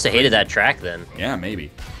 Must have hated that track then. Yeah,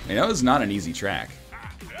 maybe. You know, it's not an easy track.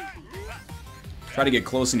 Try to get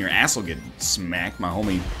close and your ass will get smacked. My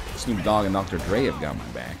homie Snoop Dogg and Dr. Dre have got my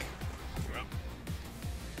back.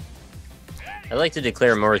 I'd like to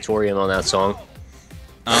declare a moratorium on that song.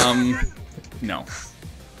 No.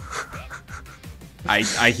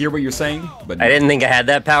 I hear what you're saying, but no. I didn't think I had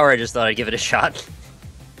that power, I just thought I'd give it a shot.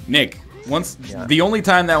 Nick, the only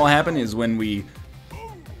time that will happen is when we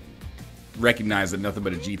recognize that Nothing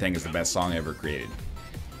But a G-Thing is the best song ever created.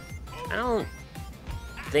 I don't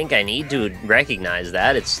think I need to recognize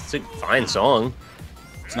that. It's a fine song.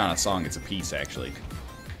 It's not a song, it's a piece, actually.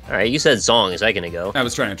 Alright, you said song a second ago. I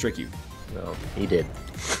was trying to trick you. No, you did.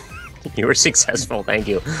 You were successful, thank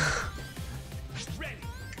you.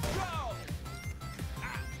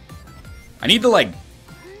 I need to, like,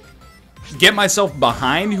 get myself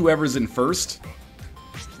behind whoever's in 1st,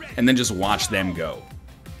 and then just watch them go.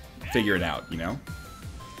 Figure it out, you know?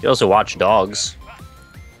 You also watch dogs.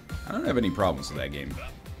 I don't have any problems with that game,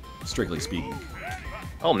 strictly speaking.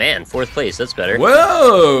 Oh man, 4th place, that's better.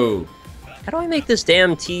 Whoa! How do I make this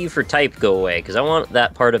damn T for type go away? Because I want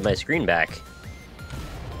that part of my screen back.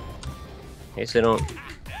 I guess I don't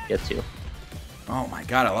get to. Oh my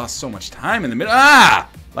god, I lost so much time in the middle. Ah!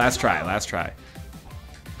 Last try, last try.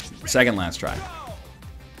 Second last try.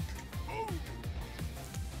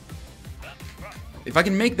 If I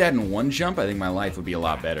can make that in one jump, I think my life would be a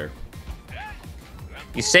lot better.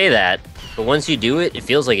 You say that, but once you do it, it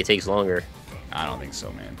feels like it takes longer. I don't think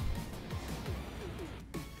so, man.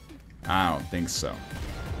 I don't think so.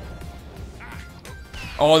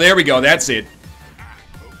 Oh, there we go. That's it.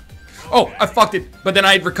 Oh, I fucked it, but then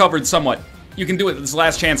I recovered somewhat. You can do it. This is the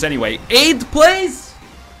last chance anyway. 8th place?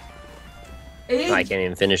 8th? I can't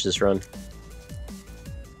even finish this run.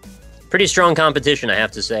 Pretty strong competition, I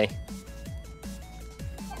have to say.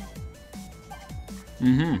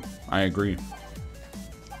 I agree.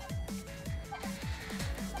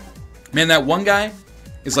 Man, that one guy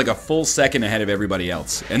is like a full second ahead of everybody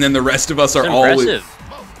else. And then the rest of us are all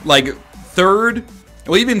like 3rd,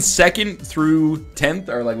 well, even 2nd through 10th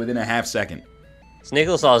are like within a half second.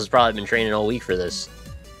 Snickle Sauce has probably been training all week for this.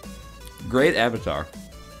 Great avatar.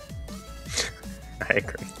 I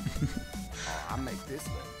agree. I make this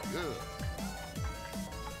look good.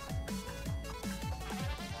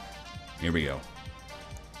 Here we go.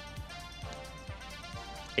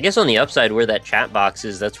 I guess on the upside where that chat box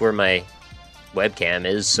is, that's where my webcam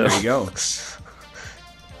is, so... There you go.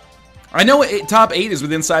 I know top 8 is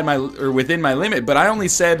within my limit, but I only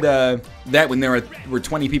said that when there were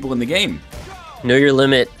 20 people in the game. Know your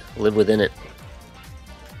limit, live within it.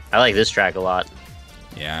 I like this track a lot.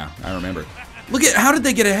 Yeah, I remember. Look at, how did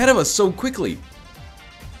they get ahead of us so quickly?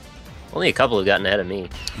 Only a couple have gotten ahead of me.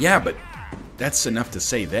 Yeah, but that's enough to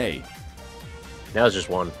say they. Now it's just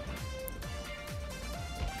one.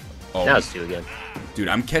 Oh, Now it's 2 again. dude,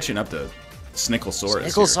 I'm catching up to Snicklesaurus.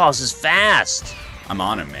 Snickle Sauce is fast. I'm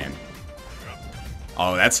on him, man.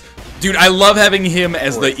 Oh, that's... Dude, I love having him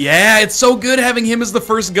as the... Yeah, it's so good having him as the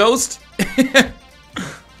first ghost.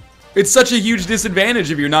 It's such a huge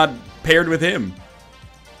disadvantage if you're not paired with him.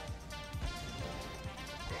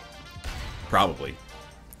 Probably.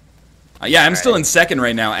 Yeah, I'm still in second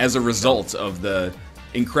right now as a result of the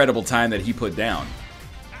incredible time that he put down.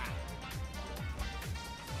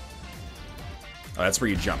 Oh, that's where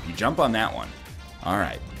you jump. You jump on that one. All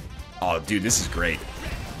right. Oh, dude, this is great.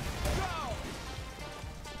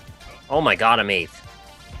 Oh my god, I'm 8th.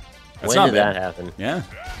 That's When not did bad. that happen? Yeah.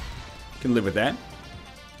 Can live with that.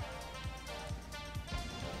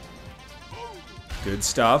 Good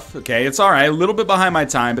stuff. Okay, it's all right. A little bit behind my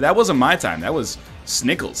time, but that wasn't my time. That was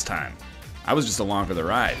Snickles' time. I was just along for the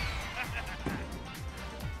ride.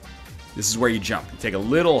 This is where you jump. You take a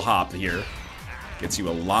little hop here. Gets you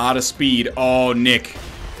a lot of speed. Oh, Nick.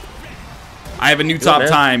 I have a new top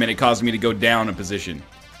time, and it caused me to go down a position.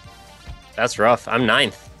 That's rough. I'm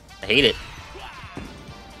 9th. I hate it.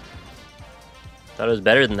 Thought it was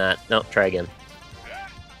better than that. No, try again.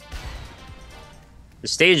 The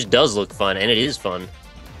stage does look fun, and it is fun.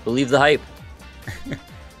 Believe the hype.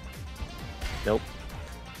 Nope.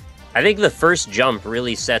 I think the first jump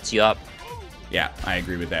really sets you up. Yeah, I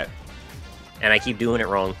agree with that. And I keep doing it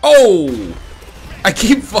wrong. Oh! I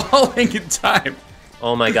keep falling in time.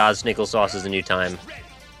 Oh my god, Snickle Sauce is a new time.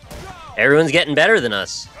 Everyone's getting better than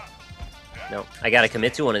us. No, I gotta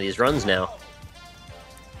commit to one of these runs now.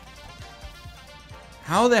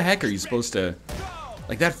 How the heck are you supposed to...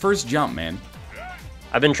 Like, that first jump, man.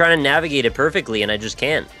 I've been trying to navigate it perfectly, and I just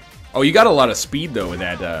can't. Oh, you got a lot of speed, though, with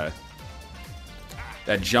that,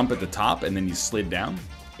 that jump at the top, and then you slid down.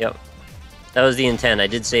 Yep. That was the intent. I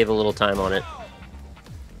did save a little time on it.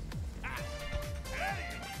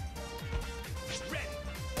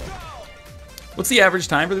 What's the average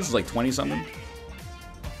time for this? Is like 20-something?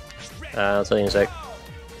 I'll tell you in a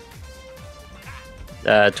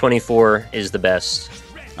sec. 24 is the best.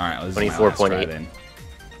 All right, this is my last try 24.8. then.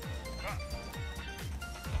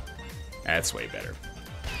 That's way better.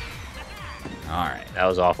 All right. That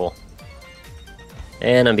was awful.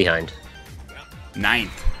 And I'm behind. 9th.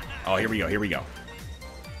 Oh, here we go. Here we go.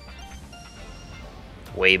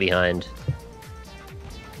 Way behind.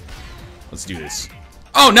 Let's do this.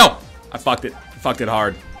 Oh, no! I fucked it. Fucked it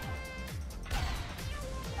hard.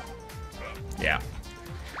 Yeah.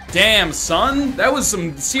 Damn, son. That was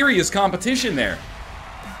some serious competition there.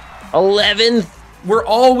 11th! We're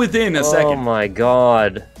all within a Oh second. my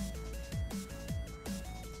god.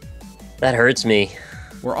 That hurts me.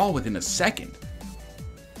 We're all within a second.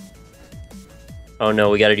 Oh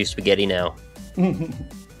no, we gotta do spaghetti now.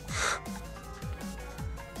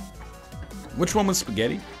 Which one was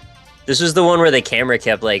spaghetti? This was the one where the camera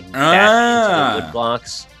kept, like, bashing into the wood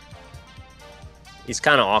blocks. He's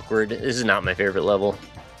kind of awkward. This is not my favorite level.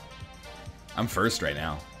 I'm first right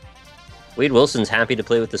now. Wade Wilson's happy to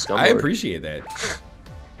play with the scumbag. I appreciate that.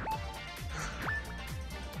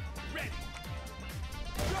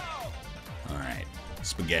 Alright.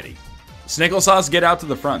 Spaghetti. Snickle Sauce, get out to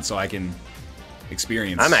the front so I can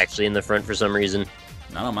experience. I'm actually in the front for some reason.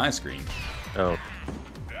 Not on my screen. Oh.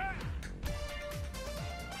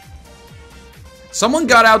 Someone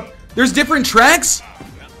got out. There's different tracks?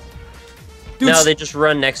 Dude, No, they just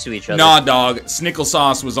run next to each other. Nah, dog. Snickle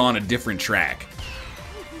Sauce was on a different track.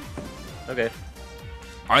 Okay.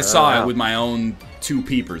 I saw wow. it with my own 2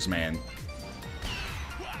 peepers, man.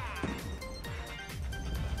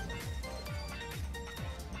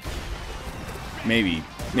 Maybe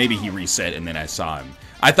he reset and then I saw him.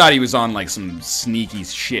 I thought he was on like some sneaky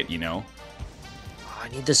shit, you know? Oh, I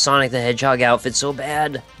need the Sonic the Hedgehog outfit so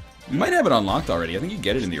bad. You might have it unlocked already. I think you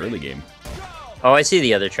get it in the early game. Oh, I see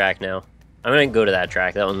the other track now. I'm gonna go to that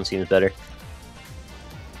track. That one seems better.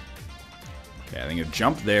 Okay, I think a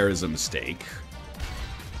jump there is a mistake.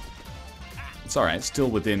 It's alright, still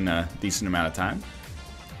within a decent amount of time.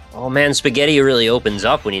 Oh man, spaghetti really opens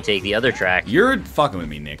up when you take the other track. You're fucking with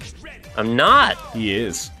me, Nick. I'm not. He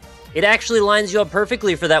is. It actually lines you up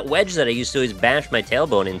perfectly for that wedge that I used to always bash my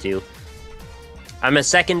tailbone into. I'm a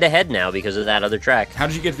second ahead now because of that other track. How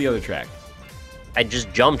did you get to the other track? I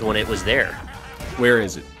just jumped when it was there. Where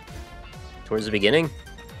is it? Towards the beginning.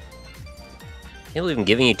 Can't believe I'm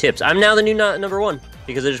giving you tips. I'm now the new number 1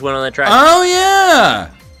 because I just went on that track. Oh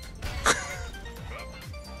yeah!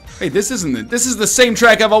 Hey, this is the same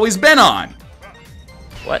track I've always been on.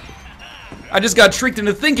 What? I just got tricked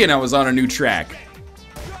into thinking I was on a new track.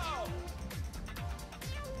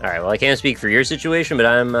 All right. Well, I can't speak for your situation, but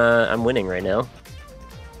I'm winning right now.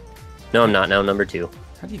 No, I'm not. Now I'm number 2.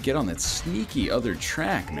 How do you get on that sneaky other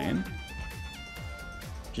track, man?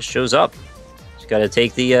 Just shows up. Just got to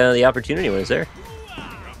take the opportunity when it's there.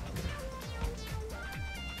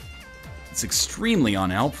 It's extremely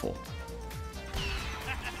unhelpful.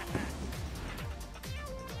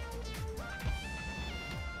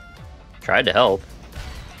 Tried to help.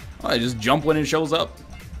 Oh, I just jump when it shows up.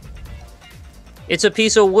 It's a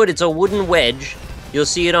piece of wood. It's a wooden wedge. You'll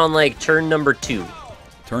see it on, like, turn number 2.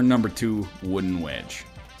 Turn number 2, wooden wedge.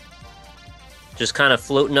 Just kind of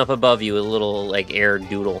floating up above you, a little, like, air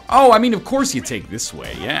doodle. Oh, I mean, of course you take this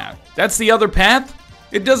way, yeah. That's the other path?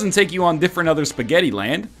 It doesn't take you on different other spaghetti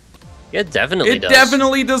land. It definitely does. It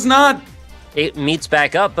definitely does not. It meets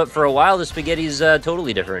back up, but for a while, the spaghetti's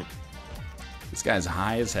totally different. This guy's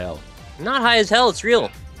high as hell. Not high as hell, it's real.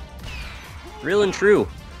 Real and true.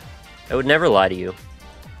 I would never lie to you.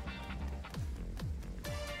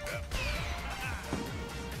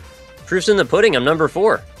 Proof's in the pudding, I'm number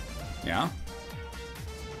 4. Yeah?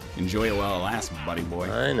 Enjoy it while it lasts, buddy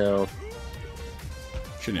boy. I know.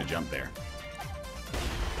 Shouldn't have jumped there.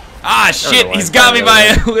 Ah, shit! why He's I'm got me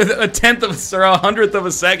by trying a tenth of or a hundredth of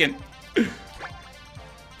a second.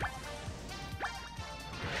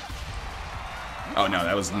 Oh no,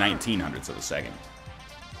 that was 19 hundredths of a second.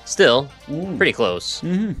 Still, pretty close.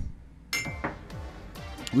 We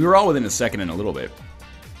were all within a second and a little bit.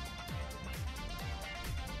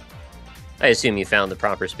 I assume you found the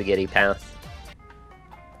proper spaghetti path.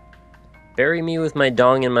 Bury me with my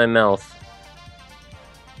dong in my mouth.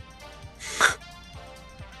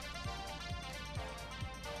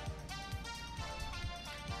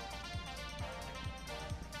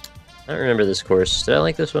 I don't remember this course. Did I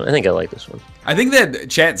like this one? I think I like this one. I think that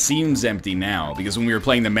chat seems empty now, because when we were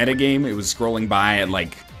playing the metagame, it was scrolling by at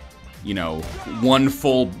like, you know, 1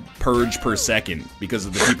 full purge per second because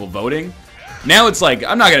of the people voting. Now it's like,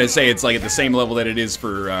 I'm not going to say it's like at the same level that it is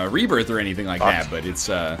for Rebirth or anything like that, but it's,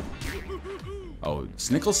 oh,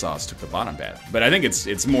 Snickle Sauce took the bottom path. But I think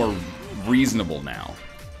it's more reasonable now.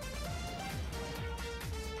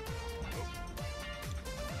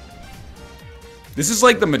 This is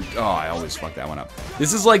like the, oh, I always fuck that one up.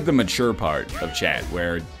 This is like the mature part of chat,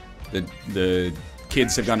 where the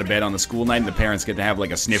kids have gone to bed on the school night and the parents get to have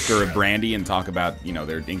like a snifter of brandy and talk about, you know,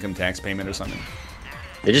 their income tax payment or something.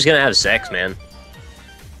 They're just gonna have sex, man.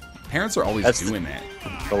 Parents are always doing that.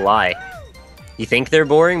 The lie. You think they're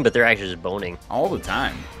boring, but they're actually just boning. All the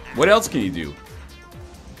time. What else can you do?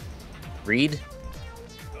 Read.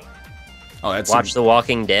 Oh, that's Watch The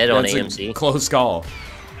Walking Dead on that's AMC. A close call.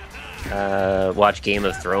 Watch Game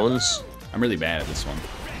of Thrones. I'm really bad at this one.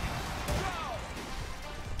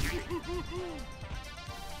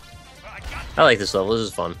 I like this level. This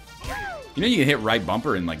is fun. You know you can hit right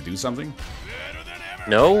bumper and like do something?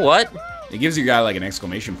 No? What? It gives your guy like an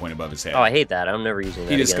exclamation point above his head. Oh, I hate that. I'm never using that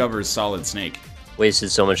He again. discovers Solid Snake. Wasted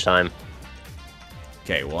so much time.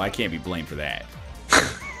 Okay, well I can't be blamed for that.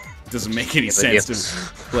 It doesn't make any sense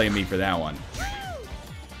to blame me for that one.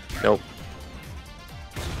 Nope.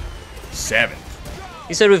 7th.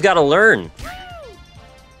 He said we've got to learn.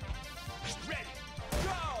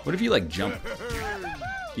 What if you like jump?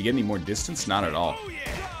 You get any more distance? Not at all.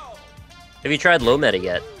 Have you tried low meta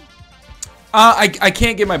yet? I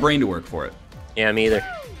can't get my brain to work for it. Yeah, me either.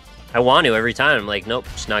 I want to every time. I'm like, nope,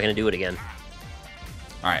 just not going to do it again.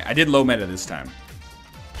 Alright, I did low meta this time.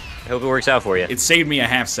 I hope it works out for you. It saved me a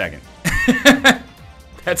half second.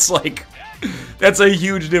 That's like, that's a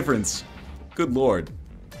huge difference. Good lord.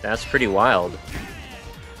 That's pretty wild.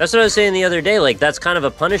 That's what I was saying the other day. Like, that's kind of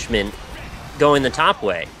a punishment going the top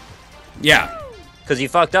way. Yeah. Because you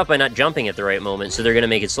fucked up by not jumping at the right moment, so they're going to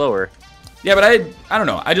make it slower. Yeah, but I don't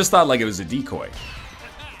know. I just thought like it was a decoy.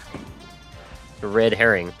 A red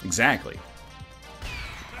herring. Exactly.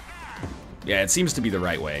 Yeah, it seems to be the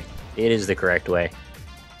right way. It is the correct way.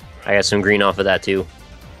 I got some green off of that, too.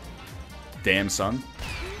 Damn, son.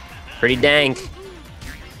 Pretty dank.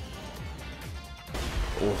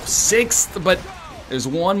 Oh, 6th, but there's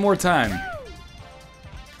one more time.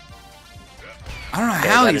 I don't know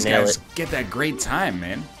how these guys get that great time,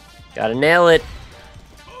 man. Gotta nail it.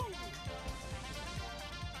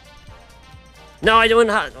 No, I went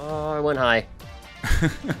high. Oh, I went high.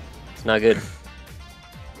 It's not good.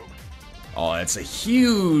 Oh, that's a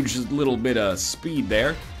huge little bit of speed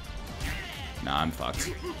there. Nah, I'm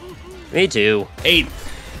fucked. Me too. 8th.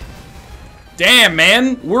 Damn,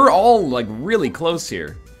 man. We're all, like, really close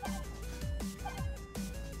here.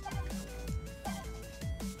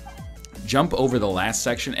 Jump over the last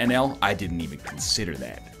section, NL? I didn't even consider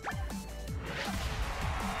that.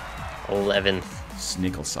 11th.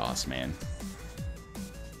 Snickle sauce, man.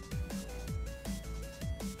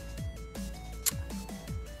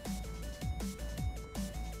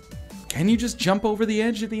 Can you just jump over the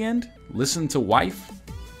edge at the end? Listen to wife?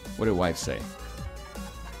 What did wife say?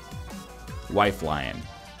 Wife lion.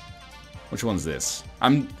 Which one's this?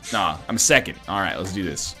 I'm second. Alright, let's do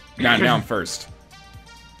this. Now I'm first.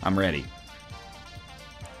 I'm ready.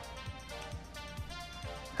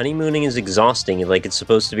 Honeymooning is exhausting. Like, it's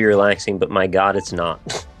supposed to be relaxing, but my god, it's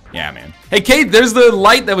not. Yeah, man. Hey, Kate, there's the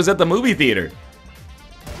light that was at the movie theater.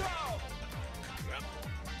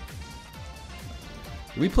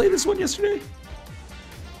 Did we play this one yesterday?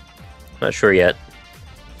 Not sure yet.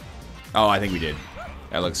 Oh, I think we did.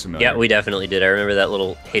 That looks familiar. Yeah, we definitely did. I remember that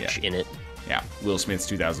little hitch in it. Yeah, Will Smith's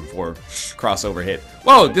 2004 crossover hit.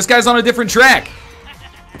 Whoa, this guy's on a different track.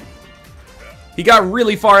 He got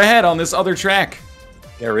really far ahead on this other track.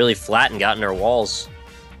 Got really flat and got in our walls.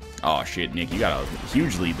 Oh, shit, Nick, you got a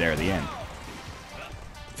huge lead there at the end.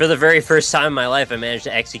 For the very first time in my life, I managed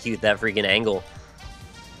to execute that freaking angle.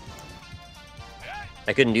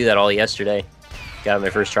 I couldn't do that all yesterday. Got it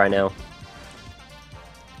my first try now.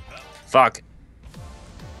 Fuck.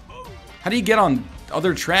 How do you get on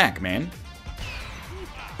other track, man?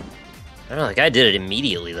 I don't know, the guy did it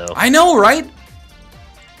immediately, though. I know, right?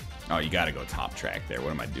 Oh, you gotta go top track there.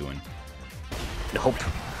 What am I doing? Nope.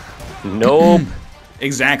 Nope.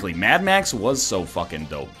 Exactly. Mad Max was so fucking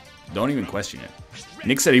dope. Don't even question it.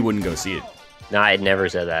 Nick said he wouldn't go see it. No, I had never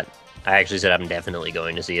said that. I actually said I'm definitely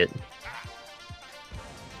going to see it.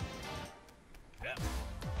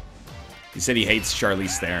 He said he hates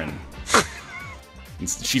Charlize Theron.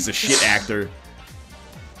 She's a shit actor.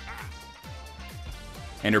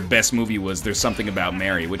 And her best movie was There's Something About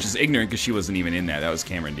Mary, which is ignorant because she wasn't even in that. That was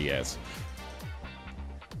Cameron Diaz.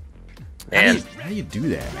 Man. How do you do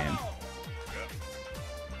that, man?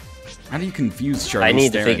 How do you confuse Charlize Theron? I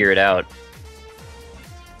need to figure it out.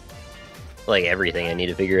 Like everything, I need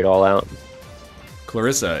to figure it all out.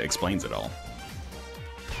 Clarissa explains it all.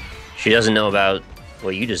 She doesn't know about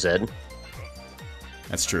what you just said.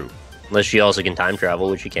 That's true. Unless she also can time travel,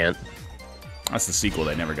 which she can't. That's the sequel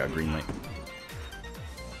that never got greenlit.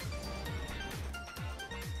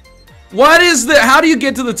 What is the... How do you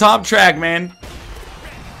get to the top track, man?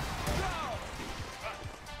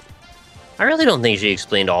 I really don't think she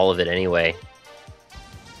explained all of it anyway.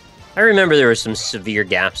 I remember there were some severe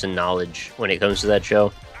gaps in knowledge when it comes to that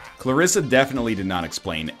show. Clarissa definitely did not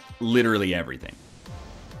explain literally everything.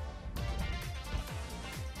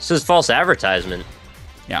 This is false advertisement.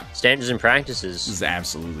 Yeah. Standards and practices. This is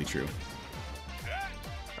absolutely true.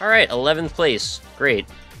 Alright, 11th place. Great.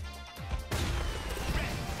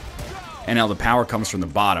 And now the power comes from the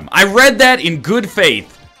bottom. I read that in good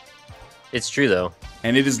faith. It's true, though.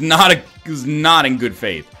 And it is not in good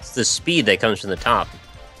faith. It's the speed that comes from the top.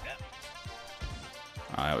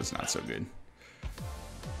 Oh, that was not so good.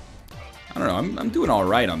 I don't know. I'm doing all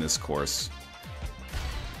right on this course.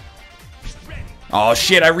 Oh,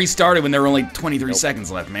 shit. I restarted when there were only 23 seconds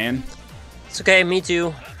left, man. It's okay. Me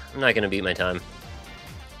too. I'm not going to beat my time.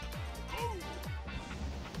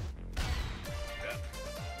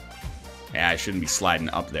 Yeah, I shouldn't be sliding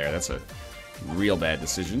up there. That's a real bad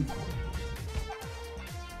decision.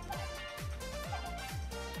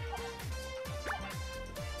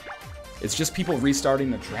 It's just people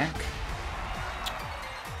restarting the track.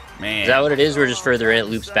 Man. Is that what it is? We're just further in, it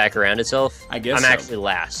loops back around itself? I guess I'm so. actually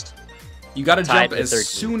last. You gotta Tied jump with as 13.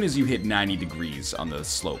 soon as you hit 90 degrees on the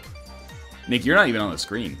slope. Nick, you're not even on the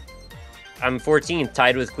screen. I'm 14th,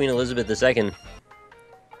 tied with Queen Elizabeth II.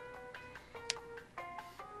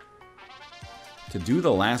 To do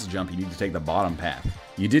the last jump, you need to take the bottom path.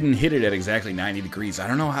 You didn't hit it at exactly 90 degrees. I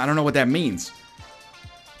don't know what that means.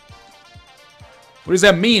 What does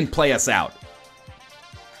that mean, play us out?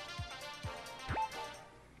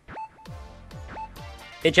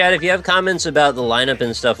 Hey Chad, if you have comments about the lineup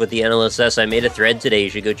and stuff with the NLSS, I made a thread today. You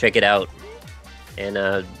should go check it out. And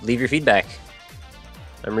leave your feedback.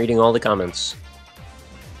 I'm reading all the comments.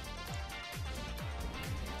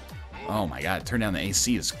 Oh my god, turn down the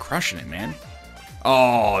AC is crushing it, man.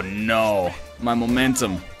 Oh no, my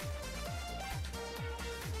momentum.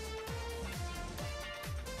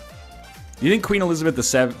 Do you think Queen Elizabeth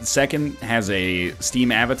II has a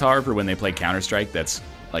Steam avatar for when they play Counter-Strike that's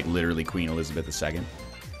like literally Queen Elizabeth II?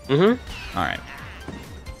 Mm-hmm. Alright.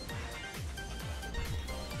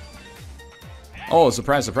 Oh,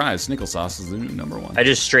 surprise, surprise. Snickle Sauce is the new #1. I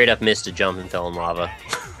just straight up missed a jump and fell in lava.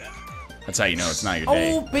 That's how you know it's not your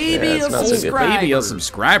day. Oh, baby, Yeah, it's a not so good. subscriber. Baby, a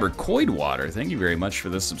subscriber. Coid Water, thank you very much for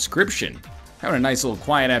the subscription. Having a nice little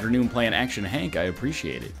quiet afternoon playing Action Hank. I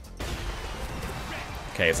appreciate it.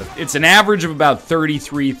 Okay, it's an average of about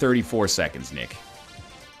 33, 34 seconds, Nick.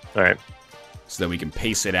 Alright. So that we can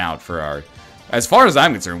pace it out for our... As far as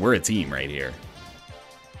I'm concerned, we're a team right here.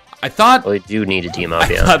 I thought... Well, we do need to team up,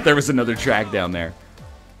 I yeah. thought there was another track down there.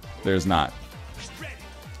 There's not.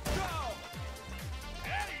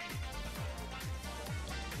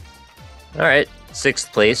 Alright,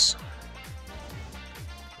 6th place.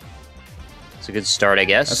 It's a good start, I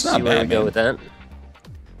guess. That's not See where bad, we go man. with that.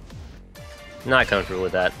 Not comfortable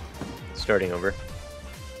with that. Starting over.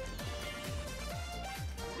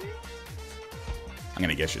 I'm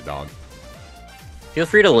gonna guess your dog. Feel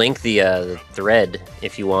free to link the thread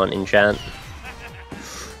if you want in chat.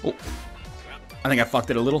 Oh, I think I fucked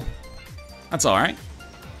it a little. That's all right.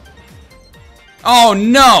 Oh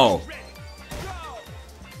no!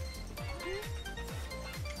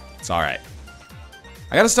 It's all right.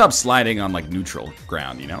 I gotta stop sliding on like neutral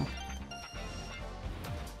ground, you know?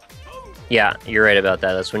 Yeah, you're right about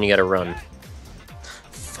that. That's when you gotta run.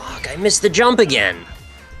 Fuck, I missed the jump again.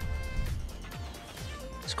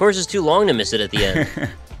 This course is too long to miss it at the end.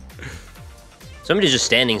 Somebody's just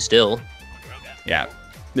standing still. Yeah,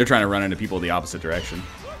 they're trying to run into people the opposite direction.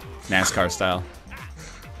 NASCAR style.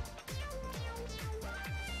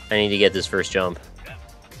 I need to get this first jump.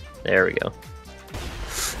 There we go.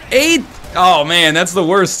 8th! Oh man, that's the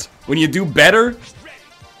worst. When you do better,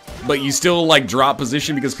 but you still like drop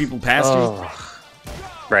position because people passed you.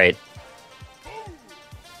 Right.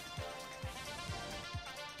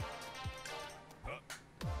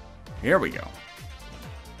 Here we go.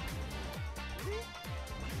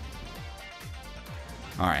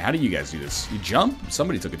 Alright, how do you guys do this? You jump?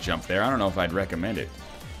 Somebody took a jump there. I don't know if I'd recommend it.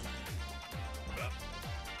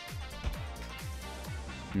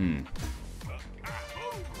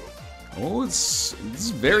 Oh, this is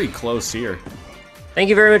very close here. Thank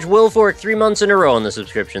you very much, Will Fork. 3 months in a row on the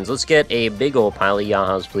subscriptions. Let's get a big old pile of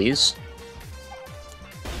Yahas, please.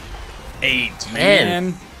 8,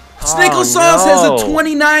 Man. man. Snickle Sauce no. has a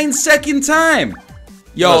 29-second time.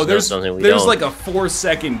 Yo, There's there's like a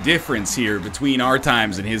 4-second difference here between our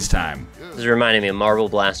times and his time. This is reminding me of Marvel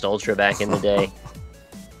Blast Ultra back in the day.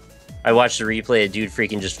 I watched the replay. A dude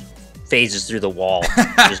freaking just phases through the wall.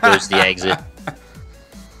 Just goes to the exit.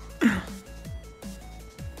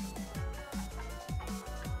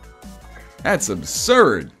 That's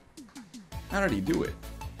absurd. How did he do it?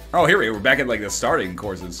 Oh, here we go. We're back at like the starting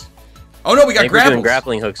courses. Oh no, we got We're grapples. doing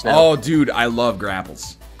grappling hooks now. Oh, dude, I love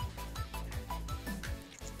grapples.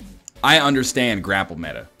 I understand grapple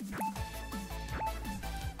meta.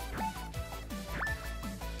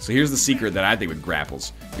 So here's the secret that I think with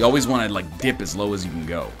grapples. You always want to like dip as low as you can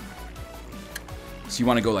go. So you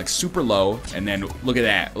want to go like super low, and then look at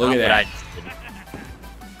that. Look at that.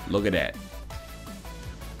 Look at that.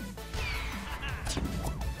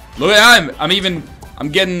 Look at I'm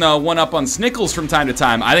getting one up on Snickles from time to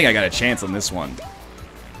time. I think I got a chance on this one.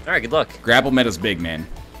 All right, good luck. Grapple meta's big, man.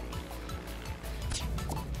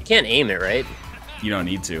 You can't aim it, right? You don't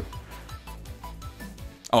need to.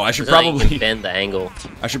 Oh, I should It's not like you probably can bend the angle.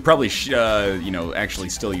 I should probably you know, actually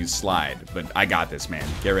still use slide, but I got this, man.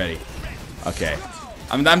 Get ready. Okay.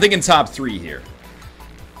 I'm thinking top 3 here.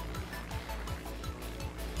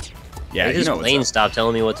 Yeah, I you just know what's plain up. stop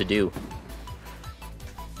telling me what to do.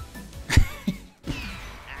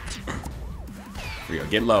 Here we go.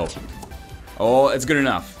 Get low. Oh, it's good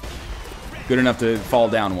enough. Good enough to fall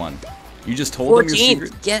down one. You just told them your 14th,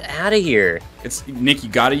 secret. get out of here. It's Nick. You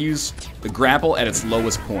gotta use the grapple at its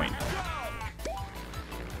lowest point.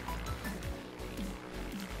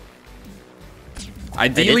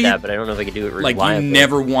 Ideally, I did that, but I don't know if I could do it reliably. like you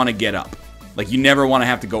never want to get up. Like you never want to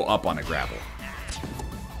have to go up on a grapple.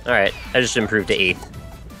 All right, I just improved to 8th.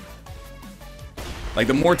 Like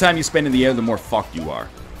the more time you spend in the air, the more fucked you are.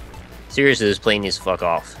 Seriously, this plane needs to fuck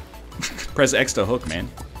off. Press X to hook, man.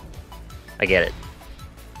 I get it.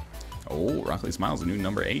 Oh, Rockley Smiles, a new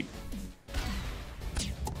number 8.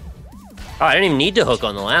 Oh, I didn't even need to hook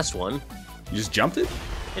on the last one. You just jumped it?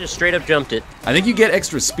 I just straight up jumped it. I think you get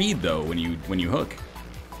extra speed though when you hook.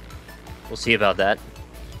 We'll see about that.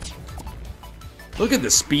 Look at the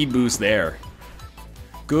speed boost there.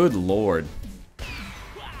 Good lord.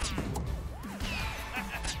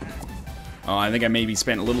 Oh, I think I maybe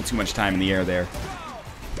spent a little too much time in the air there.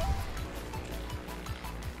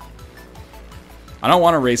 I don't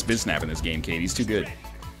want to race Biznap in this game, Kate. He's too good.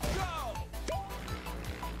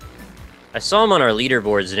 I saw him on our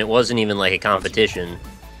leaderboards, and it wasn't even like a competition.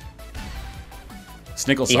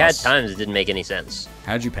 Snickle He had Sauce. times it didn't make any sense.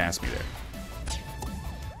 How'd you pass me there?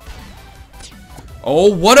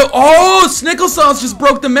 Oh, what a... Oh, Snickle Sauce just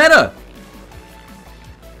broke the meta!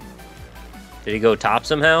 Did he go top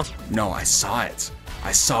somehow? No, I saw it.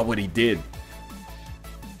 I saw what he did.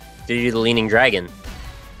 Did he do the leaning dragon?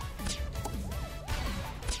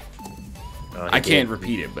 Oh, he I can't did.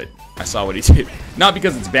 repeat it, but I saw what he did. Not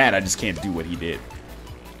because it's bad, I just can't do what he did.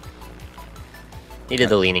 He did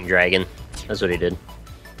the leaning dragon. That's what he did.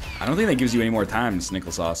 I don't think that gives you any more time,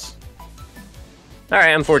 Snickle Sauce.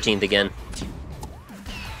 Alright, I'm 14th again.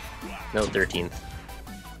 No, 13th.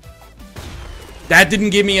 That didn't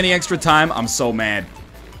give me any extra time. I'm so mad.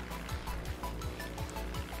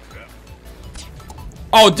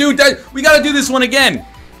 Oh, dude, we gotta do this one again.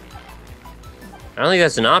 I don't think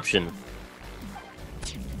that's an option.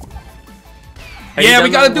 Yeah, we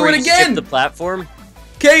gotta do it again. Skip the platform.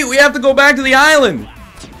 Okay, we have to go back to the island.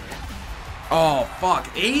 Oh, fuck.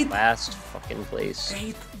 8th? Last fucking place.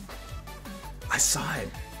 8th? I saw it.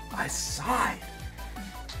 I saw it.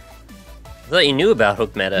 I thought you knew about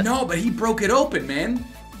hook meta. No, but he broke it open, man.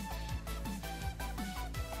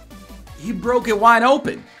 He broke it wide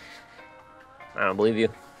open. I don't believe you.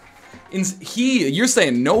 You're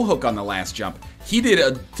saying no hook on the last jump. He did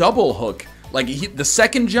a double hook. Like, the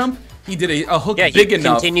second jump, he did a hook big enough. Yeah,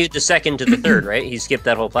 he continued the second to the third, right? He skipped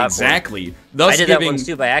that whole platform. Exactly. Thus I did that once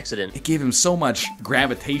too by accident. It gave him so much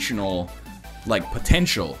gravitational, like,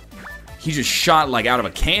 potential. He just shot, like, out of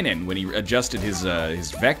a cannon when he adjusted his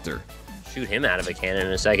vector. Shoot him out of a cannon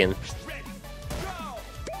in a second.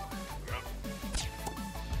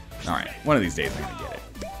 Alright, one of these days I'm gonna get it.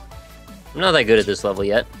 I'm not that good at this level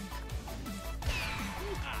yet.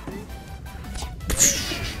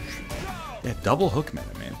 Yeah, double hook meta,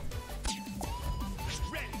 man.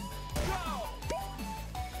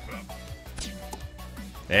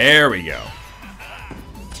 There we go.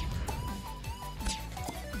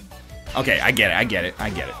 Okay, I get it, I get it, I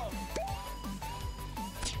get it.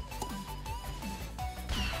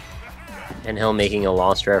 And Hell making a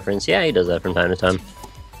Lost reference. Yeah, he does that from time to time.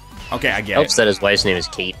 Okay, I get Helps it. that his wife's name is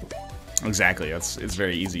Kate. Exactly, it's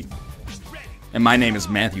very easy. And my name is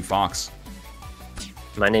Matthew Fox.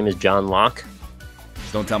 My name is John Locke.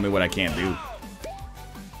 Don't tell me what I can't do.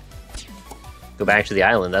 Go back to the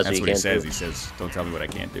island. That's what you what he can't says. do. He says, don't tell me what I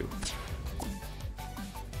can't do.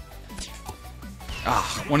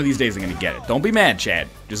 Ah, one of these days I'm gonna get it. Don't be mad, Chad.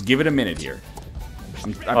 Just give it a minute here.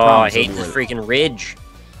 I hate this freaking ridge.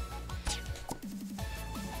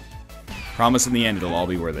 Promise in the end it'll all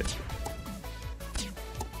be worth it.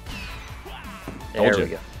 There we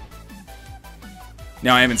go.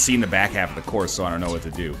 Now I haven't seen the back half of the course, so I don't know what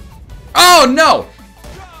to do. Oh no!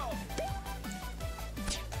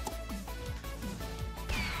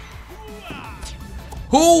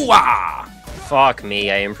 Hoo-wah! Fuck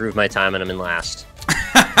me, I improved my time and I'm in last.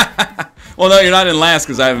 Well, no, you're not in last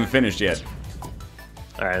because I haven't finished yet.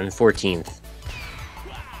 Alright, I'm in 14th.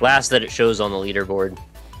 Last that it shows on the leaderboard.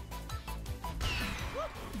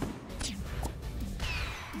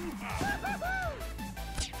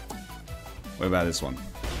 What about this one?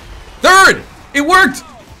 Third! It worked!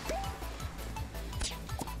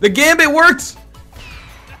 The gambit worked!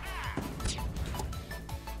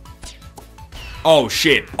 Oh,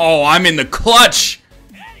 shit. Oh, I'm in the clutch!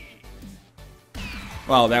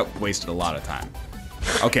 Well, that wasted a lot of time.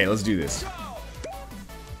 Okay, let's do this.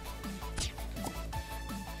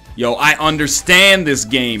 Yo, I understand this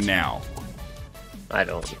game now. I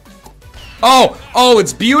don't. Oh,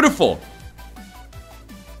 it's beautiful!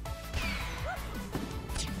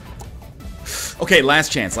 Okay,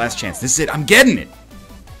 last chance, last chance. This is it. I'm getting it.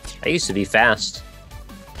 I used to be fast.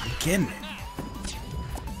 I'm getting it.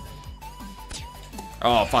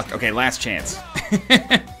 Oh, fuck. Okay, last chance.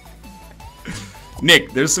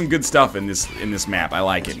 Nick, there's some good stuff in this map. I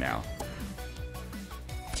like it now.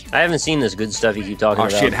 I haven't seen this good stuff you keep talking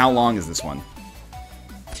about. Oh, shit. How long is this one?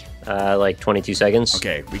 Like 22 seconds.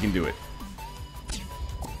 Okay, we can do it.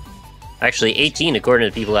 Actually, 18 according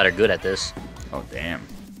to people that are good at this. Oh, damn.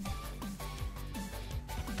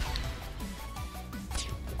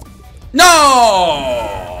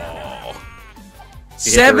 No!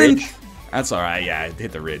 Seventh? That's alright, yeah, I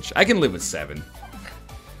hit the ridge. I can live with 7.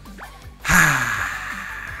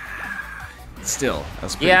 Still,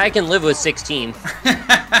 that's pretty Yeah, good. I can live with 16.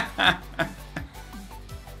 I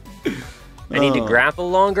need to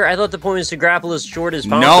grapple longer? I thought the point was to grapple as short as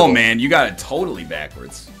possible. No, man, you got it totally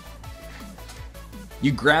backwards.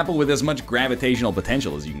 You grapple with as much gravitational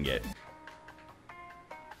potential as you can get.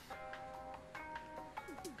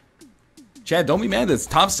 Chad, don't be mad. This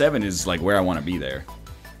top 7 is like where I want to be there.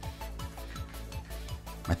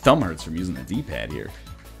 My thumb hurts from using the D-pad here.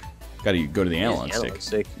 Got to go to the analog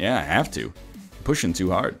stick. Yeah, I have to. I'm pushing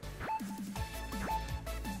too hard.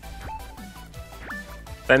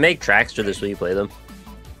 If I make tracks for this, will you play them?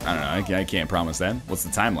 I don't know. I can't promise that. What's the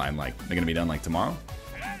timeline like? They're gonna be done like tomorrow?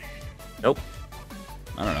 Nope.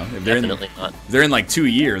 I don't know. If they're Definitely not. If they're in like 2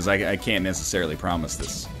 years, I can't necessarily promise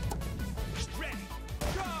this.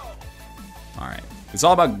 Alright. It's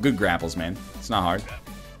all about good grapples, man. It's not hard.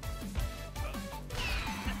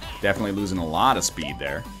 Definitely losing a lot of speed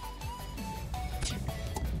there.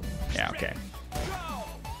 Yeah, okay.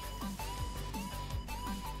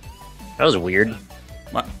 That was weird.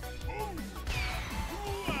 What?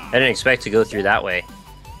 I didn't expect to go through that way.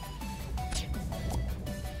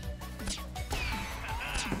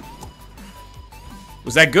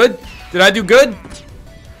 Was that good? Did I do good?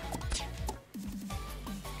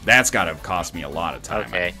 That's gotta cost me a lot of time.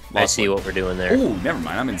 Okay, I see what we're doing there. Ooh, never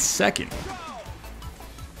mind. I'm in second.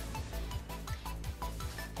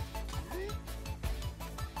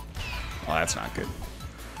 Oh, that's not good.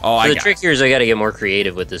 Oh, So the trick here is I gotta get more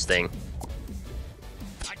creative with this thing.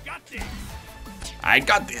 I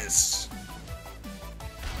got this.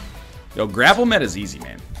 Yo, grapple meta's easy,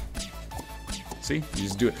 man. See? You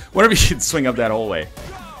just do it. Whatever, you can swing up that whole way.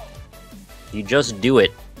 You just do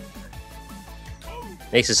it.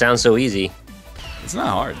 Makes it sound so easy. It's not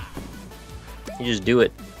hard. You just do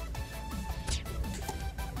it.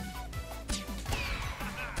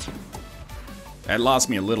 That lost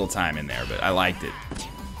me a little time in there, but I liked it.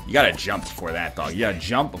 You gotta jump before that, dog. You gotta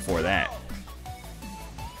jump before that.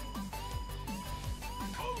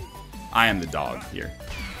 I am the dog here.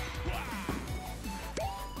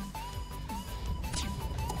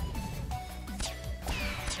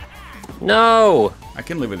 No! I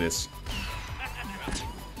can live with this.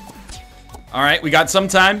 Alright, we got some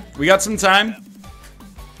time. We got some time.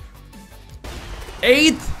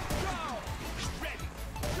 8th!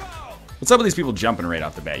 What's up with these people jumping right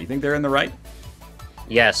off the bat? You think they're in the right?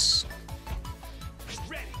 Yes.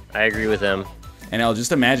 I agree with them. And I'll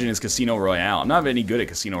just imagine it's Casino Royale. I'm not any good at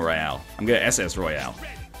Casino Royale. I'm good at SS Royale.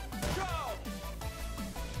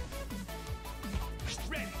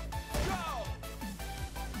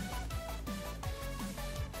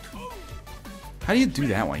 How do you do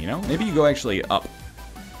that one, you know? Maybe you go actually up.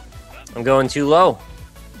 I'm going too low.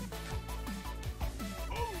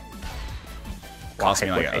 Cost me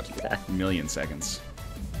Why like would I do that? a million seconds.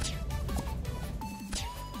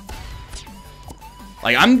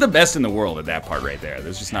 Like, I'm the best in the world at that part right there.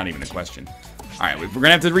 There's just not even a question. Alright, we're gonna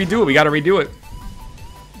have to redo it. We gotta redo it.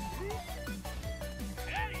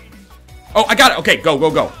 Oh, I got it. Okay, go, go,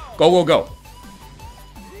 go. Go, go, go.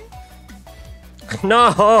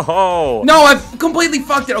 No! No, I've completely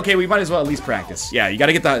fucked it. Okay, we might as well at least practice. Yeah, you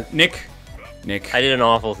gotta get the... Nick. I did an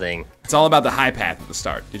awful thing. It's all about the high path at the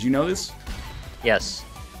start. Did you know this? Yes.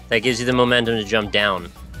 That gives you the momentum to jump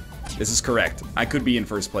down. This is correct. I could be in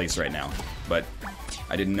first place right now, but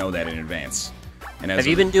I didn't know that in advance. And Have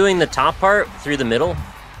you been doing the top part through the middle?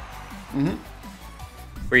 Mm-hmm.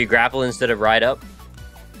 Where you grapple instead of ride up?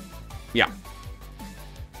 Yeah.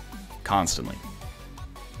 Constantly.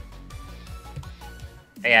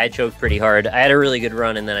 Hey, I choked pretty hard. I had a really good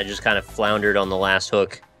run, and then I just kind of floundered on the last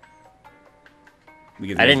hook. I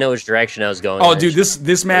didn't know which direction I was going. Oh, dude,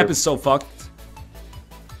 this map is so fucked.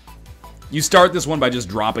 You start this one by just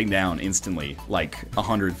dropping down instantly, like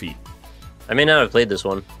 100 feet. I may not have played this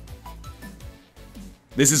one.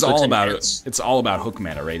 This is Looks all about intense. it's all about hook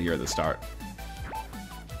meta right here at the start.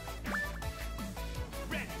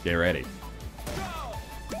 Get ready.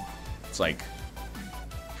 It's like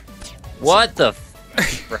What the?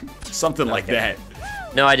 something like that.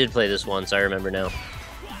 No, I did play this once. I remember now.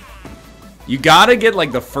 You gotta get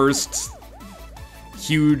like the first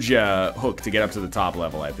huge hook to get up to the top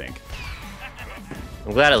level, I think.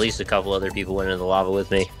 I'm glad at least a couple other people went into the lava with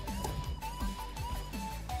me.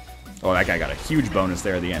 Oh, that guy got a huge bonus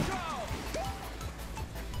there at the end.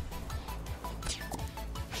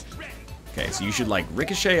 Okay, so you should like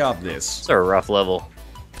ricochet off this. It's a rough level.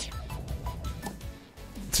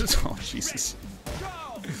 Oh, Jesus.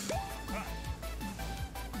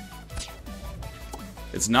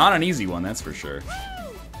 It's not an easy one, that's for sure.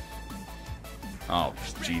 Oh,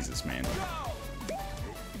 Jesus, man.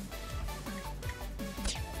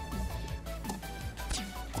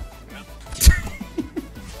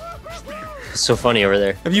 It's so funny over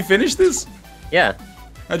there. Have you finished this? Yeah.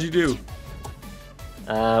 How'd you do?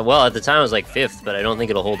 Well, at the time I was like 5th, but I don't think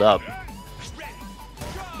it'll hold up.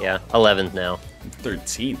 Yeah, 11th now.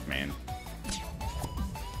 13th, man.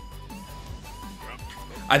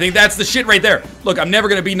 I think that's the shit right there. Look, I'm never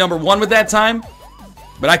gonna be number 1 with that time,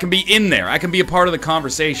 but I can be in there. I can be a part of the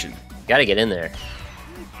conversation. Gotta get in there.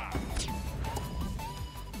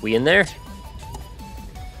 We in there?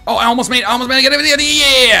 Oh, I almost made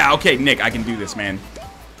it. Yeah! Okay, Nick, I can do this, man.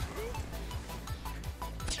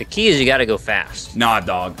 The key is you gotta go fast. Nah,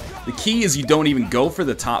 dog. The key is you don't even go for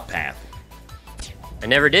the top path. I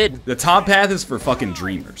never did. The top path is for fucking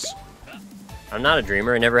dreamers. I'm not a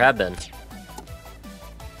dreamer. I never have been.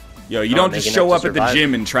 Yo, you Oh, don't just making show up up to at the survive.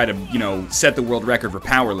 gym and try to, you know, set the world record for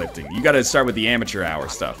powerlifting. You gotta start with the amateur hour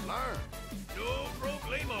stuff.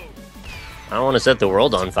 I don't want to set the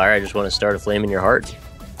world on fire. I just want to start a flame in your heart.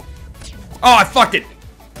 Oh, I fucked it!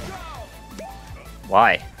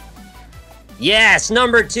 Why? Yes,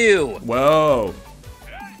 number 2. Whoa.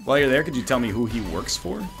 While you're there, could you tell me who he works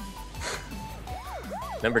for?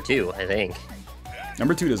 Number 2, I think.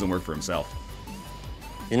 Number 2 doesn't work for himself.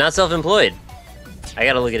 He's not self-employed. I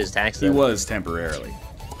gotta look at his tax. He was temporarily.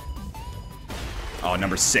 Oh,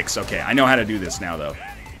 number 6. Okay, I know how to do this now, though.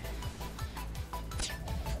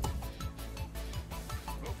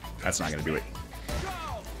 That's not gonna do it.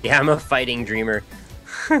 Yeah, I'm a fighting dreamer.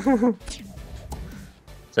 It's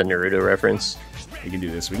a Naruto reference. We can do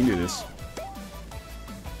this. We can do this.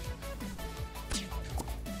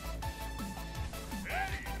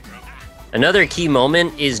 Another key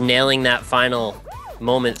moment is nailing that final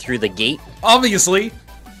moment through the gate Obviously.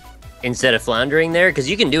 instead of floundering there, because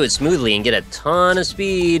you can do it smoothly and get a ton of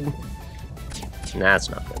speed. Nah, that's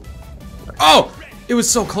not good. Oh! It was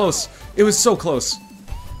so close. It was so close.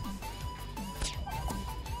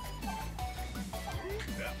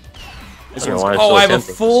 This I don't one's- know why I'm oh, so I have a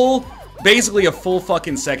tempting. full, basically a full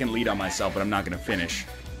fucking second lead on myself, but I'm not gonna finish.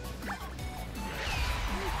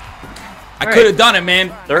 I All could have right. done it, man.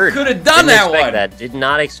 Third. I could have done Didn't that expect one. That. Did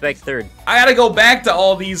not expect third. I gotta go back to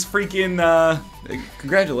all these freaking,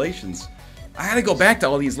 congratulations. I gotta go back to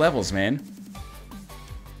all these levels, man.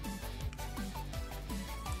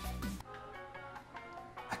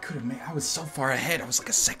 I could have made, I was so far ahead. I was like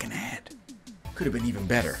a second ahead. Could have been even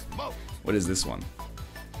better. What is this one?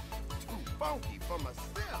 Too funky for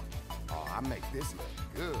myself. Oh, I make this look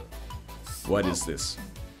good. What is this?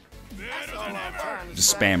 That's all I'm trying to Just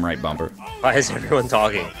say. spam right bumper. Why is everyone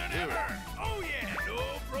talking?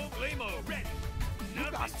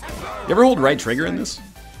 You ever hold right trigger in this?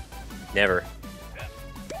 Never.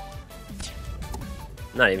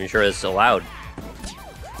 Not even sure it's allowed.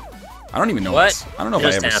 I don't even know What? this. I don't know if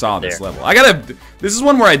I Just ever saw happened this there. level. I gotta. This is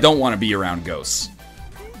one where I don't want to be around ghosts.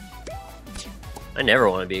 I never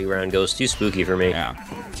want to be around ghosts. Too spooky for me. Yeah.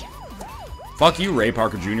 Fuck you, Ray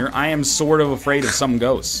Parker Jr. I am sort of afraid of some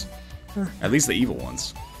ghosts. At least the evil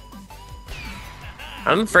ones.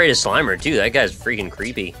 I'm afraid of Slimer too. That guy's freaking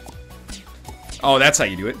creepy. Oh, that's how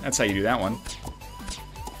you do it. That's how you do that one.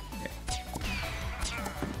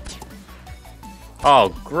 Oh,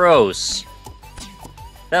 gross.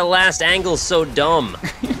 That last angle's so dumb.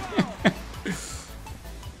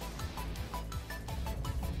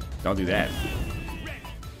 Don't do that.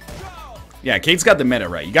 Yeah, Kate's got the meta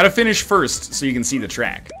right. You gotta finish first so you can see the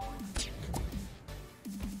track.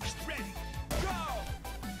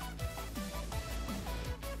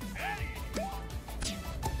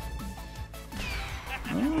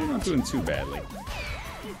 Oh, I'm not doing too badly.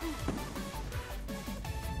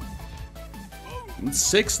 And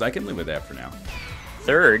 6th, I can live with that for now.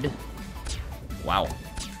 Third, Wow.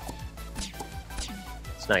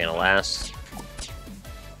 it's not gonna last.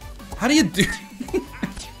 How do you do...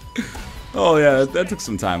 Oh yeah, that took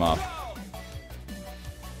some time off.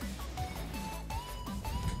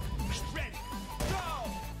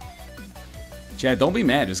 Chad, don't be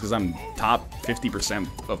mad just because I'm top 50%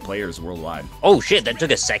 of players worldwide. Oh shit, that took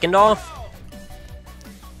a second off?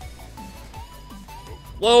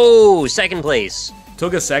 Whoa, second place.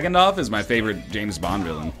 Took a second off is my favorite James Bond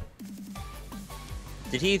villain.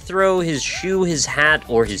 Did he throw his shoe, his hat,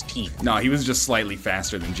 or his teeth? No, he was just slightly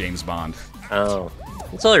faster than James Bond. Oh,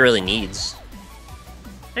 that's all he really needs.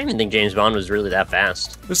 I didn't even think James Bond was really that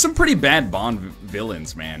fast. There's some pretty bad Bond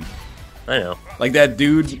villains, man. I know. Like that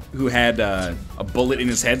dude who had a bullet in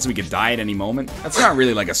his head so he could die at any moment. That's not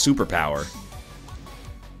really like a superpower.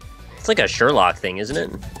 It's like a Sherlock thing, isn't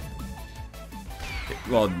it?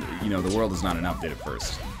 Well, you know, the world is not enough did it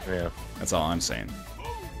first. Yeah. That's all I'm saying.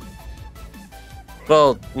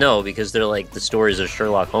 Well, no, because they're like the stories of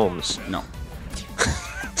Sherlock Holmes. No.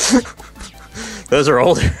 Those are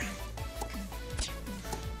older.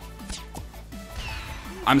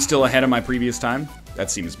 I'm still ahead of my previous time? That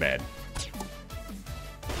seems bad.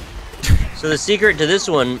 So the secret to this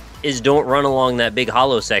one is don't run along that big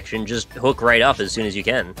hollow section. Just hook right up as soon as you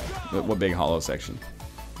can. What big hollow section?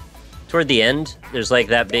 Toward the end, there's like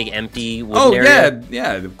that big empty wooden Oh, area.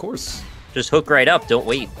 yeah, of course. Just hook right up. Don't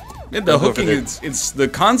wait. Yeah, the Don't go for hooking, the- it's the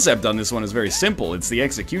concept on this one is very simple. It's the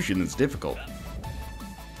execution that's difficult.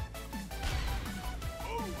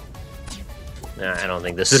 Nah, I don't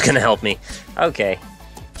think this is gonna help me. Okay.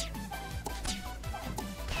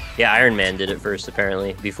 Yeah, Iron Man did it first,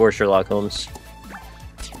 apparently, before Sherlock Holmes.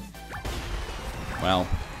 Well,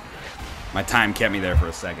 my time kept me there for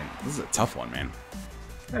a second. This is a tough one, man.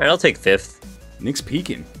 Alright, I'll take 5th. Nick's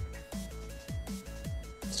peeking.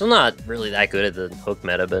 Still not really that good at the hook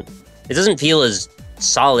meta, but it doesn't feel as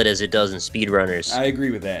solid as it does in speedrunners. I agree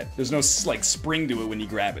with that. There's no like spring to it when you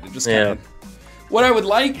grab it. It just Yeah. kind of. What I would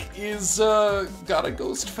like is got a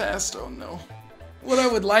ghost fast. Oh no. What I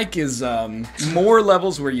would like is more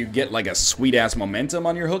levels where you get like a sweet ass momentum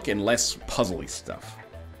on your hook and less puzzly stuff.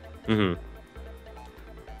 Mm-hmm.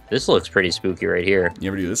 This looks pretty spooky right here. You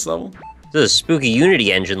ever do this level? This is a spooky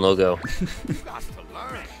Unity Engine logo. You got to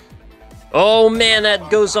learn. Oh man, that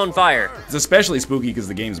ghost on fire. It's especially spooky because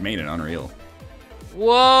the game's made in Unreal.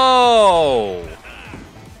 Whoa!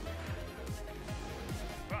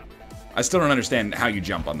 I still don't understand how you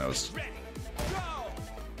jump on those.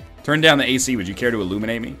 Turn down the AC. Would you care to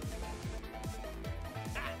illuminate me?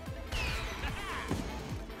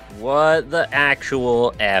 What the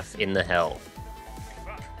actual F in the hell?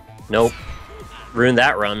 Nope. Ruined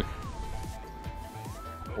that run.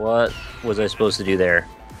 What was I supposed to do there?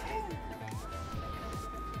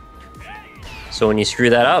 So when you screw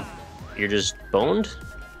that up, you're just boned?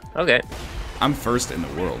 Okay. I'm first in the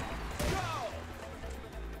world.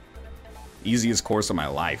 Easiest course of my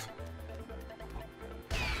life.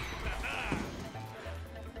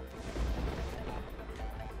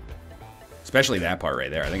 Especially that part right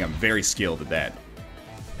there. I think I'm very skilled at that.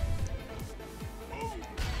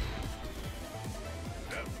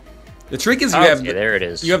 The trick is there it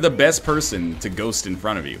is. You have the best person to ghost in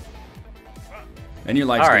front of you. And your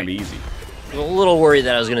life's gonna be easy. I was a little worried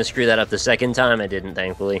that I was gonna screw that up the second time. I didn't,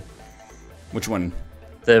 thankfully. Which one?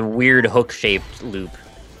 The weird hook-shaped loop.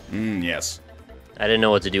 Yes. I didn't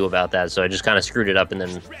know what to do about that, so I just kind of screwed it up and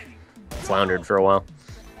then floundered for a while.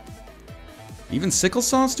 Even Sickle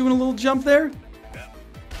Saw's doing a little jump there?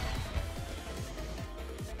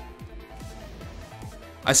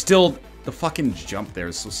 The fucking jump there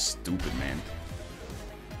is so stupid, man.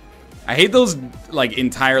 I hate those, like,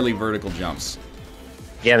 entirely vertical jumps.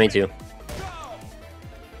 Yeah, me too.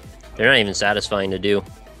 They're not even satisfying to do.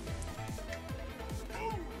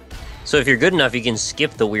 So if you're good enough, you can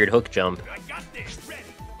skip the weird hook jump.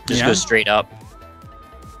 Just go straight up.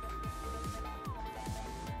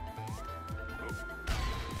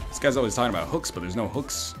 This guy's always talking about hooks, but there's no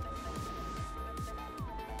hooks.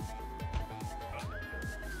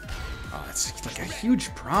 Oh, that's like a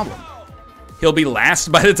huge problem. He'll be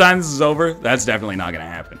last by the time this is over. That's definitely not going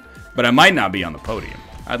to happen. But I might not be on the podium.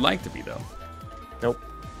 I'd like to be, though. Nope.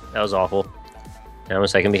 That was awful. Now I'm a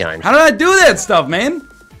second behind. How did I do that stuff, man?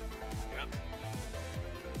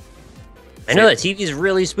 I know that TV is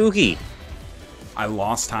really spooky. I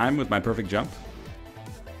lost time with my perfect jump.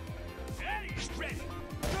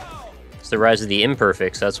 It's the rise of the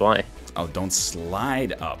imperfects, that's why. Oh, don't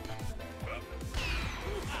slide up.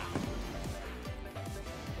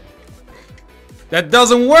 That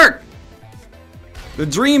doesn't work! The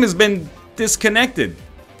dream has been disconnected.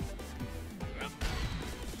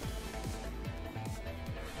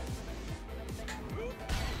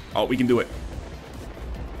 Oh, we can do it.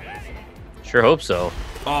 Sure hope so.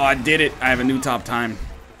 Oh, I did it. I have a new top time.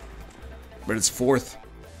 But it's 4th.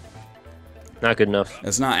 Not good enough.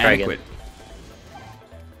 That's not Try adequate. again.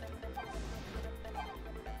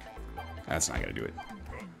 That's not gonna do it.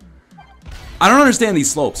 I don't understand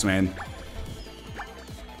these slopes, man.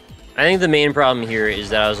 I think the main problem here is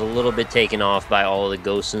that I was a little bit taken off by all of the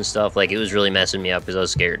ghosts and stuff. Like, it was really messing me up because I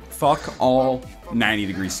was scared. Fuck all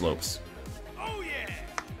 90-degree slopes.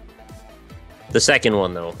 The second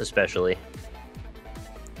one, though, especially.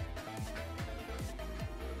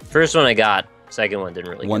 First one I got. Second one didn't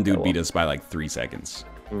really One get that dude beat well. us by like 3 seconds.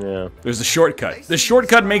 Yeah. There's a shortcut. The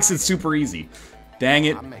shortcut makes it super easy. Dang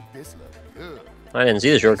it. I make this look good. I didn't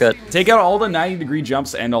see the shortcut. Take out all the 90-degree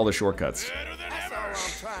jumps and all the shortcuts. That's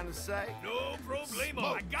all I'm trying to say. No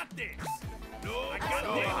problemo. I got this. No, I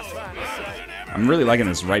got this. Trying to say. I'm really liking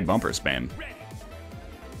this right bumper spam.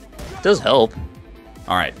 It does help.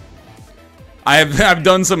 Alright. I've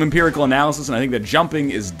done some empirical analysis, and I think that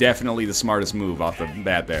jumping is definitely the smartest move off the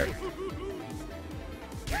bat there.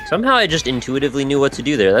 Somehow I just intuitively knew what to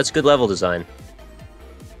do there. That's good level design.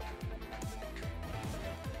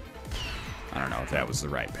 I don't know if that was the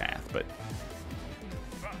right path, but...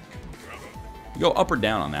 You go up or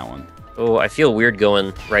down on that one. Oh, I feel weird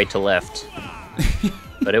going right to left.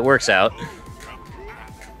 But it works out.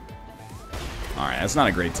 Alright, that's not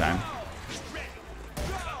a great time.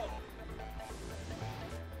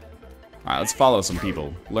 Alright, let's follow some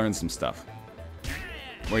people. Learn some stuff.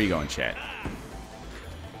 Where are you going, chat?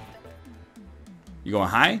 You going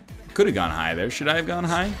high? Could have gone high there. Should I have gone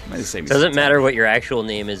high? Might have saved me Doesn't some matter time. what your actual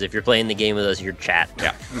name is. If you're playing the game with us, you're chat.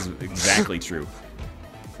 Yeah, this is exactly true.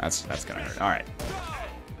 That's gonna hurt. Alright.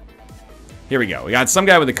 Here we go. We got some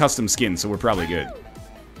guy with a custom skin, so we're probably good.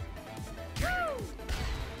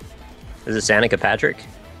 Is it Sanica Patrick?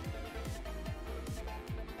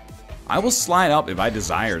 I will slide up if I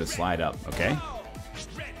desire to slide up, okay?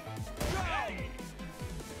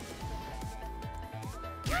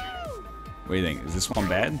 What do you think? Is this one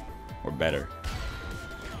bad or better?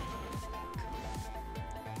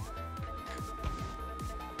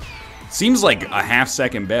 Seems like a half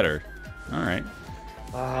second better. All right.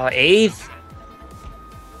 8th.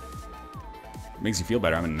 Makes you feel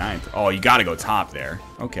better. I'm in 9th. Oh, you got to go top there.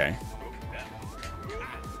 Okay.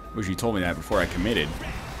 Wish you told me that before I committed.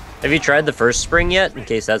 Have you tried the first spring yet, in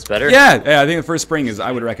case that's better? Yeah, I think the first spring is,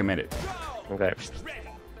 I would recommend it. Okay.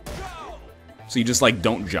 So you just, like,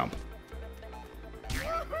 don't jump.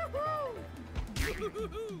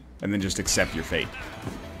 And then just accept your fate.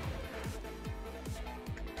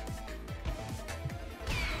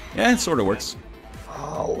 Yeah, it sort of works.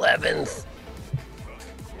 11th.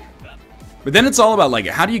 But then it's all about, like,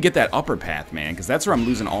 how do you get that upper path, man? Because that's where I'm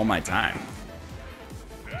losing all my time.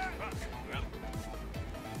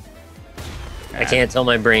 I can't tell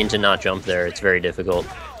my brain to not jump there. It's very difficult.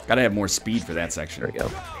 Gotta have more speed for that section. There we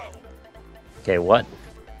go. Okay, what?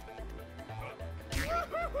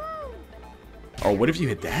 Oh, what if you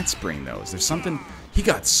hit that spring, though? Is there something... He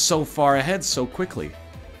got so far ahead so quickly.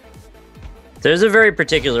 There's a very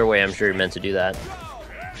particular way I'm sure you're meant to do that.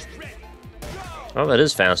 Oh, that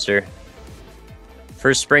is faster.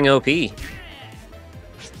 First spring OP.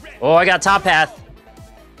 Oh, I got top path.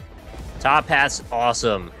 Top path's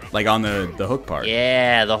awesome. Like on the hook part.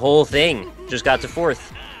 Yeah, the whole thing. Just got to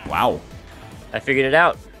 4th. Wow. I figured it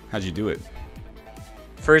out. How'd you do it?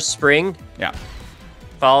 First spring, Yeah.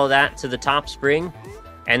 follow that to the top spring,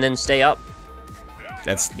 and then stay up.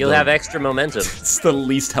 You'll have extra momentum. It's the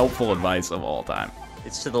least helpful advice of all time.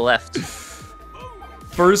 It's to the left.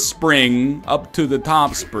 First spring up to the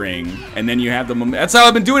top spring, and then you have the momentum. That's how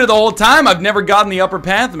I've been doing it the whole time. I've never gotten the upper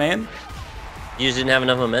path, man. You just didn't have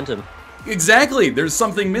enough momentum. Exactly. There's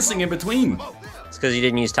something missing in between. It's because you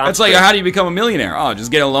didn't use top That's spring. like, how do you become a millionaire? Oh, just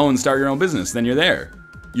get a loan, start your own business, then you're there.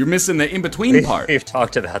 You're missing the in-between part. We've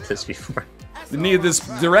talked about this before. This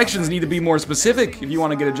directions need to be more specific if you want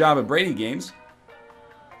to get a job at Brady Games.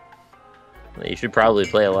 You should probably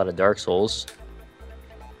play a lot of Dark Souls.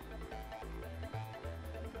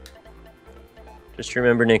 Just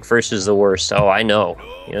remember, Nick, first is the worst. Oh, I know.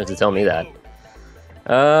 You don't have to tell me that.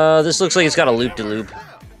 This looks like it's got a loop-de-loop.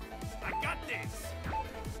 I got this.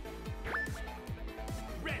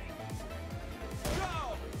 Ready.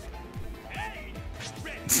 Go. Hey.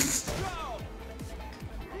 Ready. Go.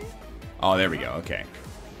 Oh, there we go. Okay.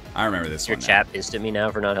 I remember this Your one. chat pissed at me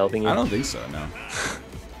now for not helping you? I don't think so, no.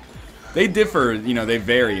 They differ, you know, they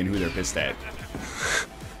vary in who they're pissed at.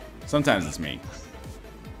 Sometimes it's me.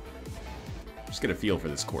 Just get a feel for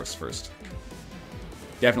this course first.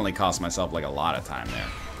 Definitely cost myself like a lot of time there.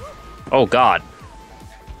 Oh, God.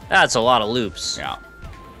 That's a lot of loops. Yeah.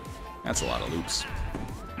 That's a lot of loops.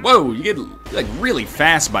 Whoa, you get like really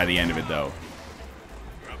fast by the end of it though.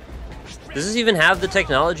 Does this even have the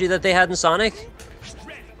technology that they had in Sonic?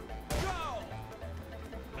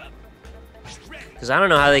 Because I don't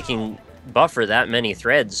know how they can buffer that many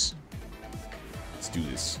threads. Let's do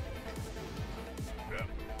this.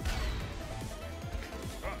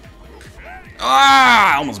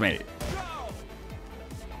 Ah, I almost made it.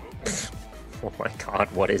 Oh my God,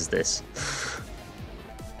 what is this?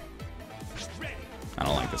 I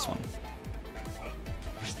don't like this one.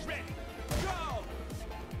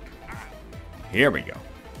 Here we go.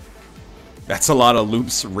 That's a lot of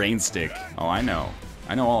loops, rain stick. Oh, I know.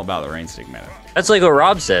 I know all about the rain stick meta. That's like what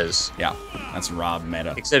Rob says. Yeah, that's Rob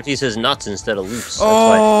meta. Except he says nuts instead of loops. That's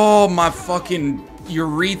Oh, my fucking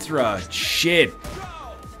urethra. Shit.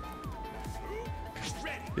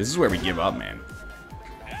 This is where we give up, man.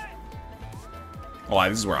 Oh,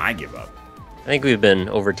 this is where I give up. I think we've been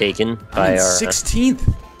overtaken by I'm in our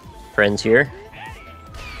 16th. friends here.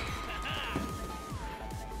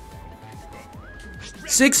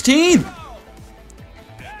 16.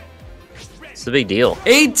 It's the big deal.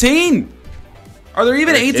 18. Are there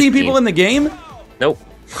even There's 18 15. people in the game? Nope.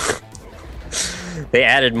 They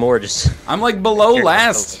added more just... I'm like below Here,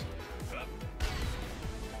 last.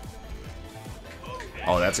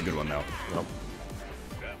 Oh, that's a good one though. Nope.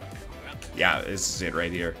 Yeah, this is it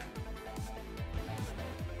right here.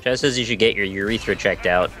 Chad says you should get your urethra checked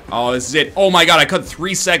out. Oh, this is it. Oh my god, I cut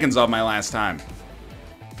 3 seconds off my last time.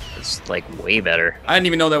 It's like way better. I didn't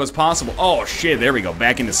even know that was possible. Oh shit, there we go.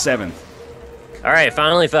 Back into 7th. All right,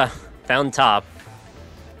 finally found top.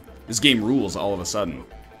 This game rules all of a sudden.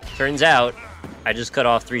 Turns out, I just cut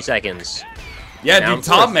off 3 seconds. Yeah, Now I'm dude,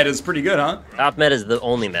 top fourth. meta is pretty good, huh? Top meta is the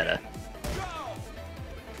only meta.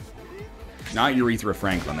 Not Urethra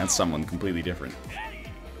Franklin. That's someone completely different.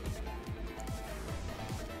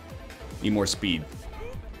 Need more speed.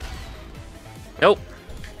 Nope.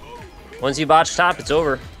 Once you botch top, it's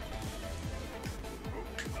over.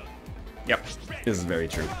 Yep, this is very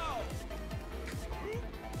true.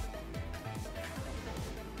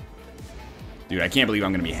 Dude, I can't believe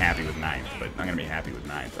I'm going to be happy with 9th, but I'm going to be happy with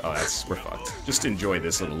 9th. Oh, we're fucked. Just enjoy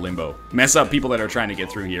this little limbo. Mess up people that are trying to get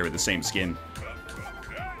through here with the same skin.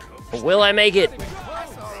 Will I make it?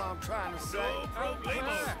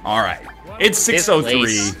 All right. It's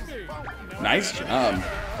 6:03. Nice job.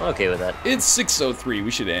 I'm okay with that. It's 6:03. We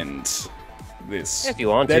should end this. If you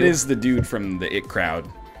want That to. is the dude from the It Crowd.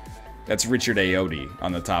 That's Richard Ayoade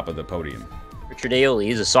on the top of the podium. Richard Aioli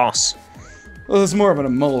is a sauce. Well, it's more of an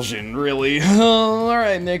emulsion, really. All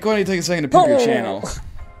right, Nick, why don't you take a second to pimp your channel?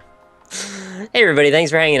 Hey everybody, thanks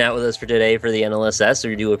for hanging out with us for today for the NLSS.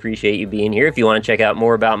 We do appreciate you being here. If you want to check out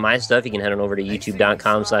more about my stuff, you can head on over to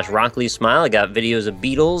youtube.com/RockleySmile. I got videos of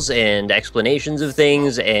Beatles and explanations of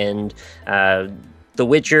things and The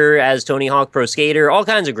Witcher as Tony Hawk Pro Skater, all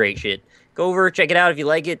kinds of great shit. Go over, check it out if you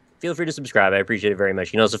like it. Feel free to subscribe. I appreciate it very much.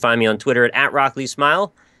 You can also find me on Twitter at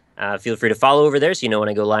 @RockleySmile. Feel free to follow over there so you know when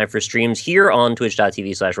I go live for streams here on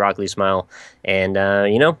twitch.tv/RockleySmile. And,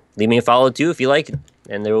 you know, leave me a follow too if you like it.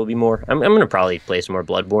 And there will be more. I'm going to probably play some more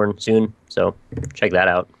Bloodborne soon, so check that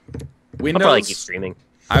out. Windows, I'll probably keep streaming.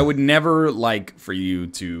 I would never like for you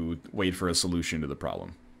to wait for a solution to the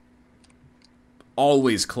problem.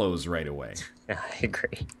 Always close right away. I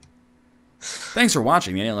agree. Thanks for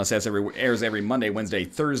watching. The NLSS airs every Monday, Wednesday,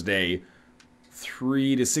 Thursday,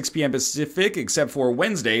 3 to 6 p.m. Pacific, except for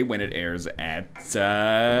Wednesday when it airs at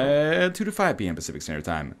 2 to 5 p.m. Pacific Standard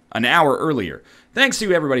Time, an hour earlier. Thanks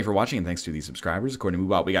to everybody for watching, and thanks to the subscribers. According to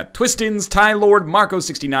Moobot, we got Twistins, Ty Lord,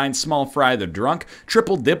 Marco69, Small Fry the Drunk,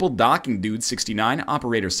 Triple Dipple, Docking Dude 69,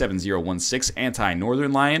 Operator 7016,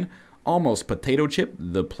 Anti-Northernlion, Almost Potato Chip,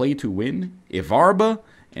 The Play to Win, Ivarba,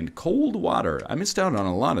 and Cold Water. I missed out on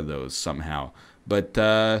a lot of those somehow. But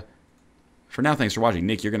for now, thanks for watching.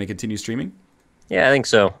 Nick, you're going to continue streaming? Yeah, I think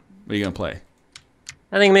so. What are you going to play?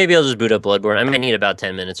 I think maybe I'll just boot up Bloodborne. I might need about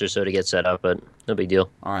 10 minutes or so to get set up, but no big deal.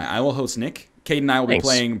 All right, I will host Nick. Kate and I will Thanks. be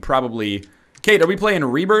playing probably... Kate, are we playing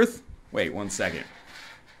Rebirth? Wait, 1 second.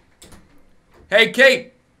 Hey,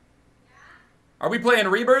 Kate! Are we playing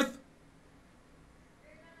Rebirth?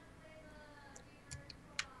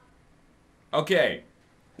 Okay.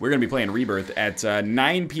 We're going to be playing Rebirth at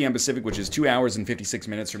 9 p.m. Pacific, which is 2 hours and 56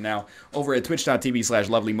 minutes from now, over at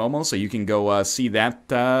twitch.tv/lovelymomo, so you can go see that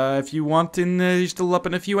if you want, and you're still up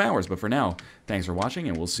in a few hours. But for now, thanks for watching,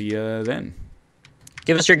 and we'll see you then.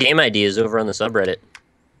 Give us your game ideas over on the subreddit.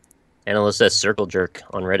 NLSS Circle Jerk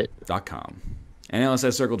on Reddit. .com.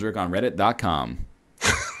 NLSS Circle Jerk on Reddit.com.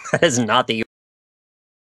 That is not the